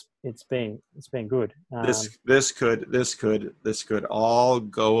it's been good. This could all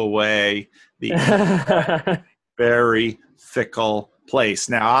go away. The very fickle place.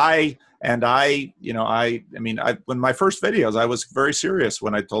 Now when my first videos, I was very serious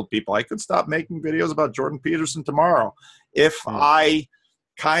when I told people I could stop making videos about Jordan Peterson tomorrow if I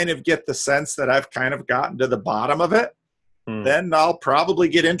kind of get the sense that I've kind of gotten to the bottom of it. Then I'll probably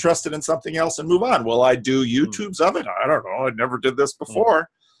get interested in something else and move on. Will I do YouTubes of it? I don't know. I never did this before.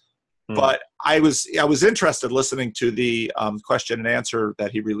 But I was interested listening to the question and answer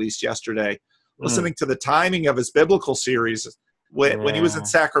that he released yesterday, listening to the timing of his biblical series. When he was in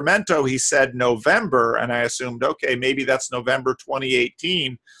Sacramento, he said November, and I assumed, okay, maybe that's November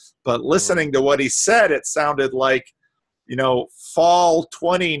 2018. But listening to what he said, it sounded like, fall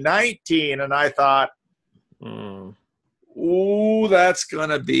 2019. And I thought, ooh, that's going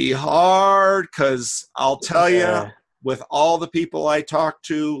to be hard, because I'll tell you, with all the people I talk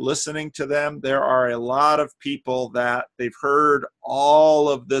to, listening to them, there are a lot of people that they've heard all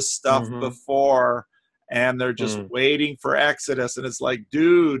of this stuff before, and they're just waiting for Exodus. And it's like,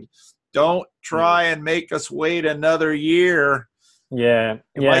 dude, don't try and make us wait another year. You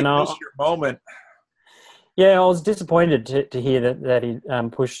might miss your moment. Yeah, I was disappointed to hear that he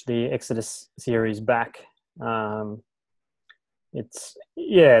pushed the Exodus series back. That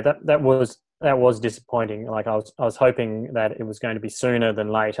was disappointing. Like I was hoping that it was going to be sooner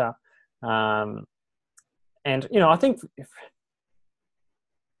than later. And I think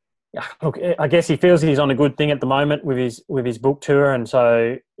look, I guess he feels he's on a good thing at the moment with his book tour, and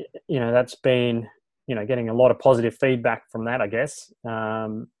so that's been getting a lot of positive feedback from that, I guess.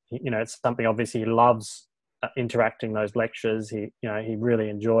 It's something obviously he loves, interacting those lectures. He really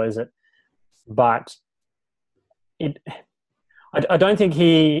enjoys it, but I don't think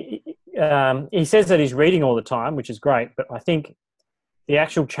he says that he's reading all the time, which is great, but I think the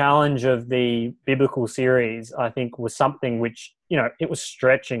actual challenge of the biblical series, I think, was something which, it was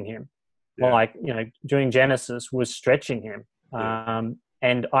stretching him. Like, doing Genesis was stretching him.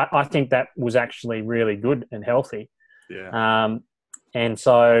 And I think that was actually really good and healthy. And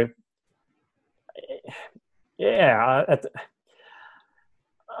so yeah,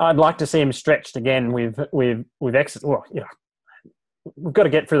 I'd like to see him stretched again with Exodus. Well, we've got to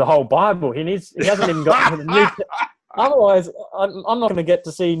get through the whole Bible. He hasn't even got to the New. Otherwise, I'm not going to get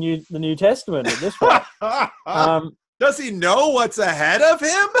to see the New Testament at this rate. Does he know what's ahead of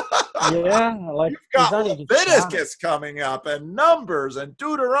him? Yeah, like you've got Leviticus coming up, and Numbers, and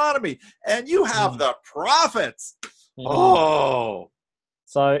Deuteronomy, and you have the prophets. Oh,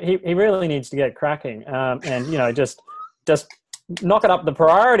 so he really needs to get cracking, and just knock it up the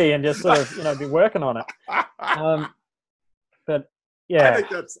priority and just sort of be working on it. But yeah,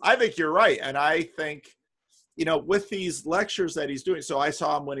 I think you're right, and I think with these lectures that he's doing. So I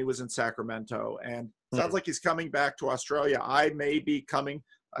saw him when he was in Sacramento, and sounds like he's coming back to Australia. I may be coming.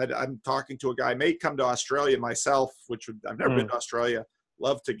 I'm talking to a guy. I may come to Australia myself, I've never been to Australia.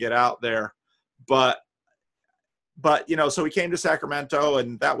 Love to get out there, but so he came to Sacramento,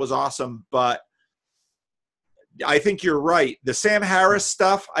 and that was awesome. But I think you're right. The Sam Harris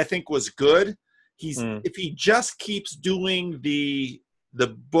stuff I think was good. If he just keeps doing the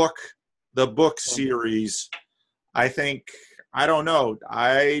book series, I think, I don't know.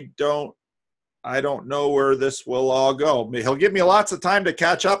 I don't know where this will all go. He'll give me lots of time to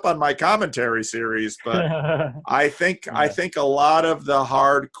catch up on my commentary series, but I think a lot of the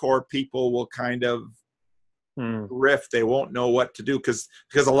hardcore people will kind of drift. They won't know what to do because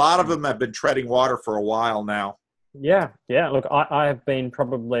a lot of them have been treading water for a while now. Yeah. Look, I have been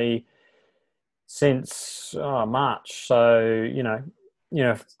probably since March, so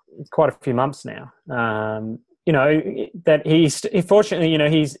quite a few months now. That fortunately,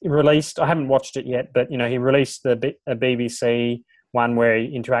 he's released. I haven't watched it yet, but he released a BBC one where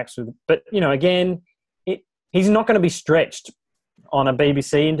he interacts with. But again, he's not going to be stretched on a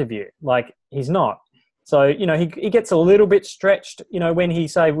BBC interview. Like, he's not. So he gets a little bit stretched. When he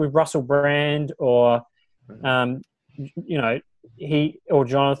say with Russell Brand or he or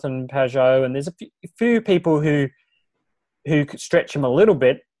Jonathan Pajot, and there's a few people who stretch him a little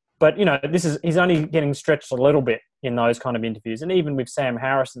bit. But he's only getting stretched a little bit in those kind of interviews, and even with Sam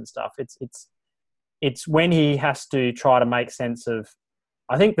Harris and stuff, it's when he has to try to make sense of.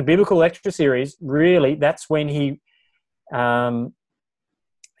 I think the biblical lecture series, really, that's when he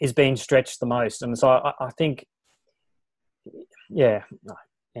is being stretched the most, and so I think, yeah.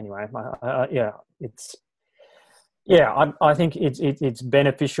 Anyway, I think it's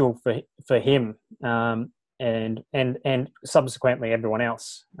beneficial for him. And subsequently everyone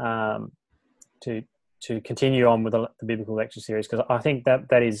else to continue on with the biblical lecture series, because I think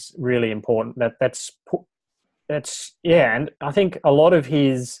that is really important. That's and I think a lot of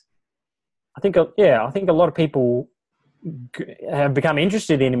a lot of people have become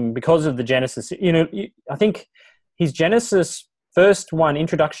interested in him because of the Genesis. I think his Genesis first one,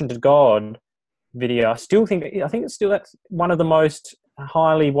 Introduction to God video, I think it's still that's one of the most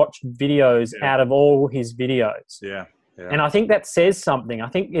highly watched videos out of all his videos. Yeah. And I think that says something. I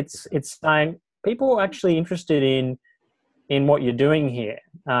think it's saying people are actually interested in what you're doing here.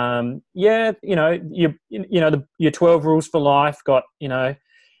 Your 12 rules for life got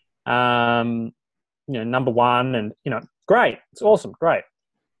number one, and great, it's awesome, great.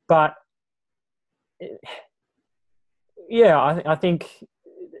 But I think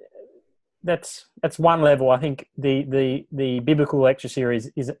that's one level. I think the biblical lecture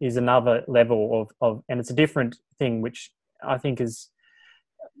series is another level of, and it's a different thing, which I think is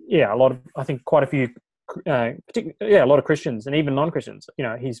quite a few, a lot of Christians and even non-Christians.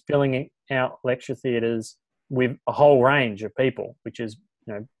 He's filling out lecture theatres with a whole range of people, which is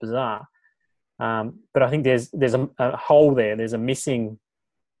bizarre. But I think there's a hole there. There's a missing,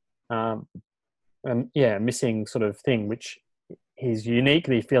 missing sort of thing, which he's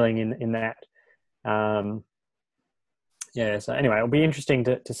uniquely filling in that. So anyway, it'll be interesting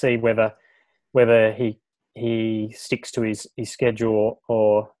to see whether he sticks to his schedule,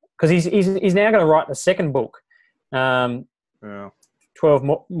 or because he's now going to write the second book, 12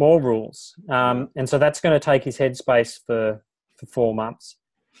 more rules, and so that's going to take his headspace for 4 months.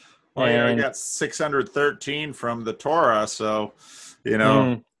 Well, I got 613 from the Torah, so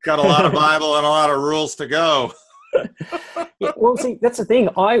got a lot of Bible and a lot of rules to go. Well, see, that's the thing.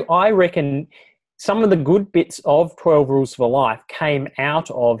 I reckon some of the good bits of 12 Rules for Life came out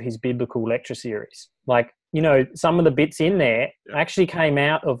of his biblical lecture series. Like, some of the bits in there actually came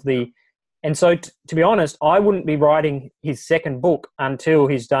out of the... And so, to be honest, I wouldn't be writing his second book until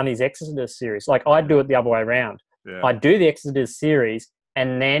he's done his Exodus series. Like, I'd do it the other way around. Yeah. I'd do the Exodus series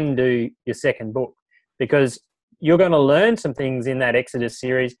and then do your second book, because you're going to learn some things in that Exodus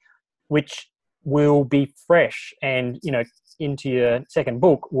series which will be fresh and into your second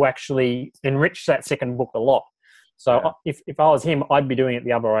book will actually enrich that second book a lot. So if I was him, I'd be doing it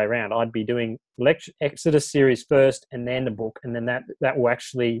the other way around. I'd be doing Exodus series first and then the book, and then that will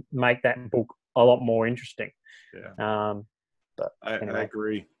actually make that book a lot more interesting. Yeah. But anyway. I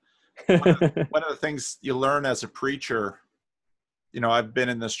agree. One of the things you learn as a preacher, I've been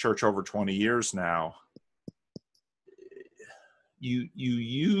in this church over 20 years now. You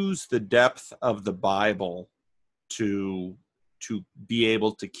use the depth of the Bible to be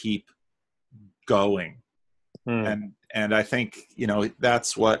able to keep going. And I think,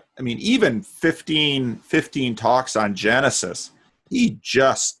 that's what, even 15 talks on Genesis, he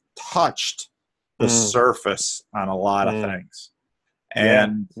just touched the surface on a lot of things.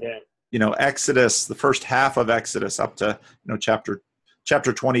 And, Exodus, the first half of Exodus up to, chapter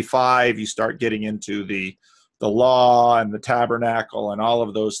 25, you start getting into the law and the tabernacle and all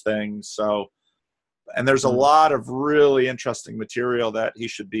of those things. So, and there's a lot of really interesting material that he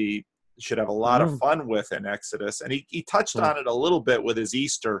should have a lot of fun with in Exodus. And he touched on it a little bit with his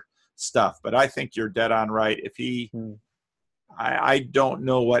Easter stuff, but I think you're dead on right. If he, I don't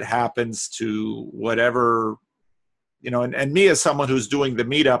know what happens to whatever, and me as someone who's doing the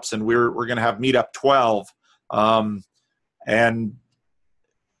meetups, and we're going to have meetup 12. And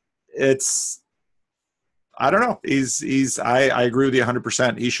it's, I don't know. I agree with you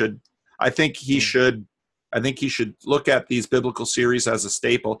 100%. I think he should look at these biblical series as a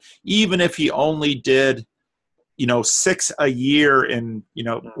staple, even if he only did, 6 a year in,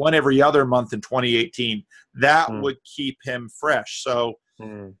 one every other month in 2018. That would keep him fresh. So,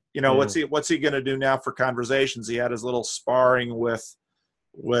 what's he going to do now for conversations? He had his little sparring with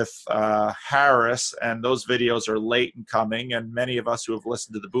Harris, and those videos are late in coming. And many of us who have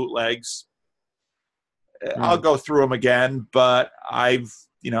listened to the bootlegs, I'll go through them again, but I've,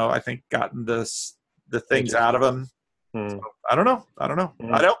 I think gotten the things out of him. So, I don't know.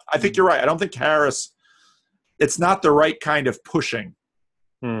 I think you're right. I don't think Harris, it's not the right kind of pushing.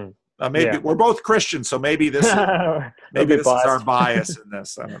 Maybe we're both Christians, so maybe this is our bias in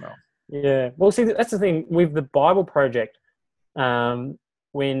this. I don't know. Yeah. Well, see, that's the thing with the Bible Project. When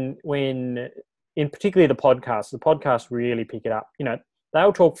in particularly the podcasts really pick it up.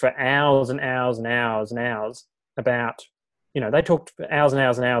 They'll talk for hours and hours and hours and hours about, they talked for hours and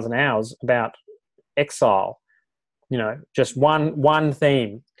hours and hours and hours about exile. Just one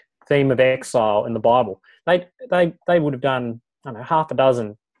theme of exile in the Bible. They would have done, I don't know, half a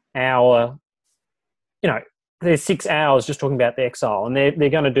dozen hour, there's 6 hours just talking about the exile, and they're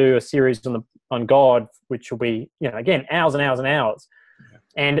going to do a series on God, which will be, again, hours and hours and hours.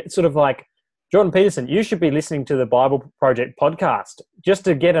 And it's sort of like, Jordan Peterson, you should be listening to the Bible Project podcast just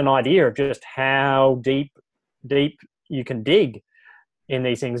to get an idea of just how deep you can dig in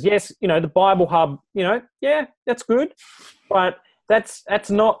these things. Yes, the Bible Hub, yeah, that's good, but that's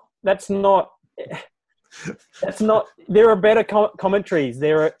not. There are better commentaries.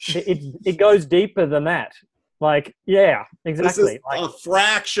 It goes deeper than that. Like, yeah, exactly. This is a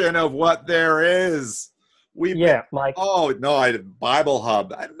fraction of what there is. Bible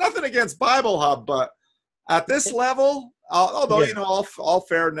Hub. Nothing against Bible Hub, but at this level, although all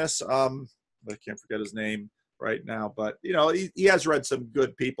fairness, I can't forget his name right now, but he has read some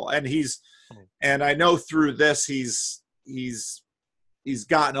good people, and I know through this he's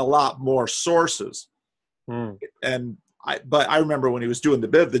gotten a lot more sources. But I remember when he was doing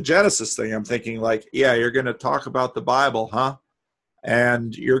the Genesis thing, I'm thinking like, yeah, you're going to talk about the Bible, huh?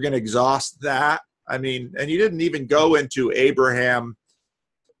 And you're going to exhaust that. And you didn't even go into Abraham.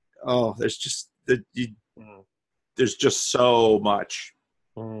 Oh, there's just so much.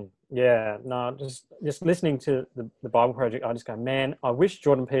 Yeah, no, just listening to the Bible Project, I just go, man, I wish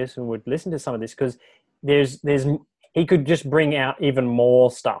Jordan Peterson would listen to some of this, because he could just bring out even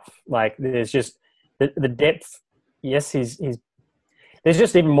more stuff. Like, there's just the depth. Yes, there's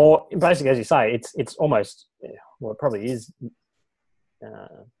just even more. Basically, as you say, it's almost, well, it probably is.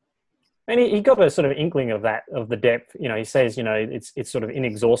 And he got a sort of inkling of that, of the depth. He says, it's sort of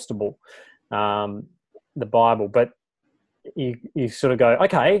inexhaustible, the Bible. But you sort of go,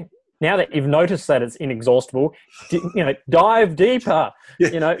 okay, now that you've noticed that it's inexhaustible, dive deeper.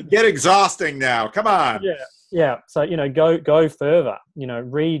 Get exhausting now. Come on. Yeah. So go further.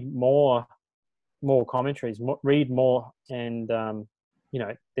 Read more commentaries. Read more, and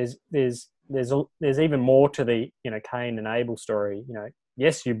there's even more to the Cain and Abel story.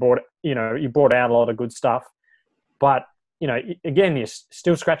 Yes, you brought out a lot of good stuff, but again, you're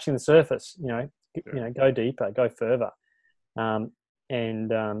still scratching the surface. Go deeper, go further, and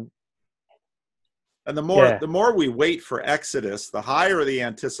the more we wait for Exodus, the higher the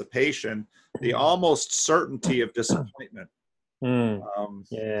anticipation, the almost certainty of disappointment.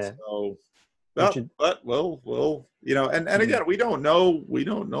 Yeah. So, but we'll and again, we don't know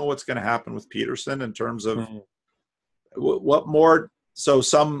what's going to happen with Peterson in terms of what more. So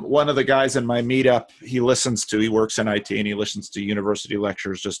one of the guys in my meetup, he works in IT and he listens to university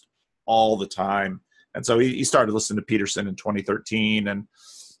lectures just all the time. And so he started listening to Peterson in 2013. And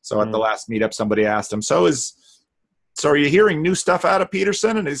so at the last meetup, somebody asked him, so are you hearing new stuff out of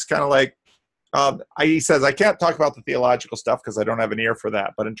Peterson? And he's kind of like, he says, I can't talk about the theological stuff because I don't have an ear for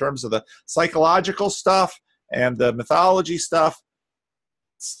that. But in terms of the psychological stuff and the mythology stuff,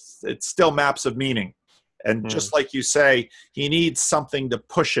 it's still maps of meaning. And just like you say, he needs something to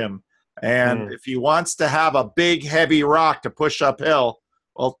push him. And if he wants to have a big, heavy rock to push uphill,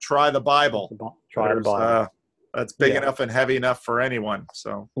 well, try the Bible. Try the Bible. That's big enough and heavy enough for anyone.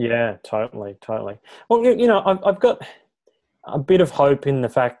 So yeah, totally. Well, I've got a bit of hope in the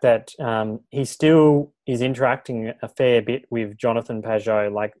fact that he still is interacting a fair bit with Jonathan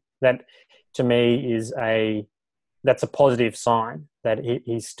Pageau. Like that, to me, that's a positive sign that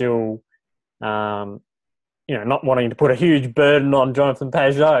he's still, not wanting to put a huge burden on Jonathan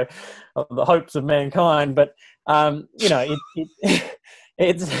Pageau of the hopes of mankind, but that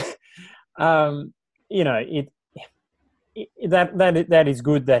is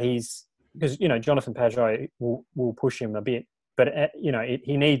good that he's, because Jonathan Pageau will push him a bit, but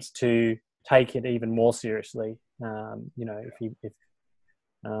he needs to take it even more seriously. If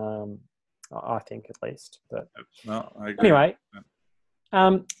I think at least. But no, I agree. Anyway,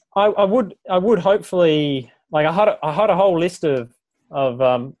 I would hopefully, like, I had a whole list of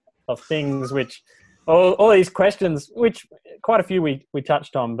things which all these questions, which quite a few we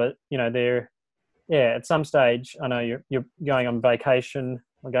touched on, but they're at some stage. I know you're going on vacation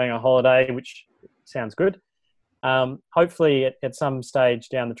or going on holiday, which sounds good. Hopefully at some stage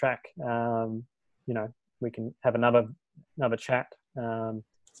down the track, we can have another chat.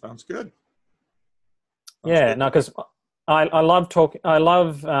 Sounds good. Because I love talking. I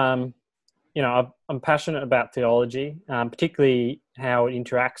love, I'm passionate about theology, particularly how it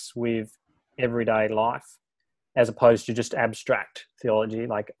interacts with everyday life, as opposed to just abstract theology.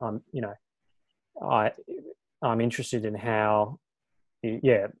 Like I'm interested in how,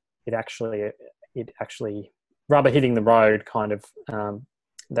 it actually rubber hitting the road kind of,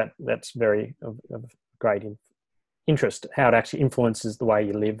 that's very of great interest, how it actually influences the way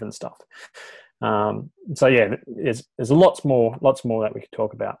you live and stuff. There's lots more that we could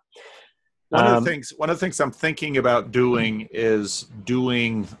talk about. One of the things I'm thinking about doing is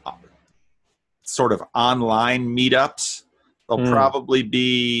doing sort of online meetups. There'll probably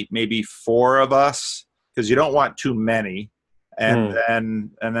be maybe 4 of us, because you don't want too many. And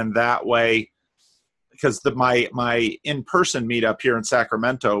then that way, because my in-person meetup here in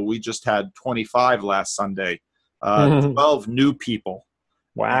Sacramento, we just had 25 last Sunday, 12 new people.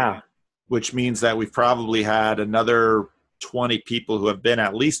 Wow. Which means that we've probably had another 20 people who have been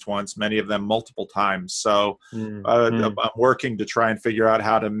at least once, many of them multiple times. So I'm working to try and figure out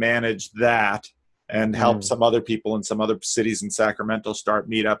how to manage that and help some other people in some other cities in Sacramento start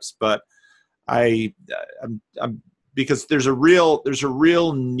meetups. But I'm because there's a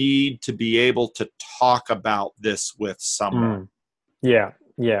real need to be able to talk about this with someone. Yeah.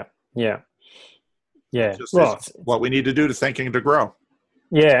 Just what we need to do to thinking to grow.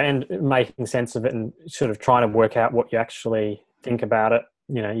 Yeah, and making sense of it and sort of trying to work out what you actually think about it.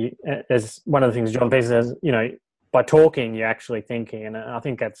 As one of the things John Peterson says, by talking, you're actually thinking. And I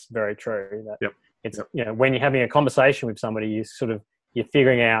think that's very true. That it's, when you're having a conversation with somebody, you're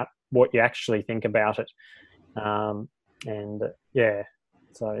figuring out what you actually think about it. I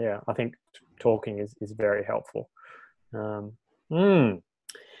think talking is very helpful.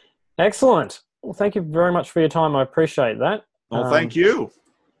 Excellent. Well, thank you very much for your time. I appreciate that. Well, thank you.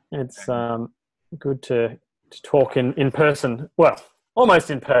 It's good to talk in person. Well, almost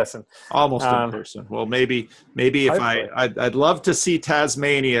in person. Almost in person. Well, maybe if I'd love to see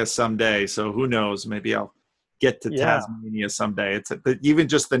Tasmania someday. So who knows? Maybe I'll get to Tasmania someday. But even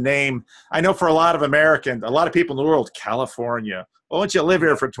just the name, I know for a lot of people in the world, California. Well, once you live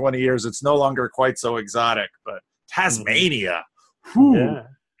here for 20 years, it's no longer quite so exotic. But Tasmania.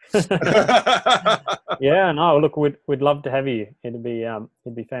 Yeah. No, look, we'd love to have you. It'd be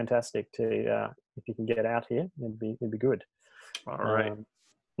fantastic to if you can get out here. It'd be good. All right.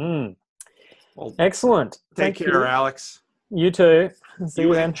 Well, excellent. Take care, Alex. You too. See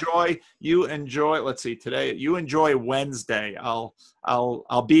you then. You enjoy. Let's see. Today, you enjoy Wednesday. I'll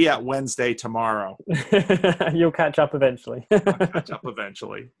be at Wednesday tomorrow. You'll catch up eventually. I'll catch up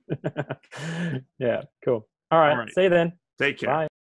eventually. Yeah. Cool. All right. See you then. Take care. Bye.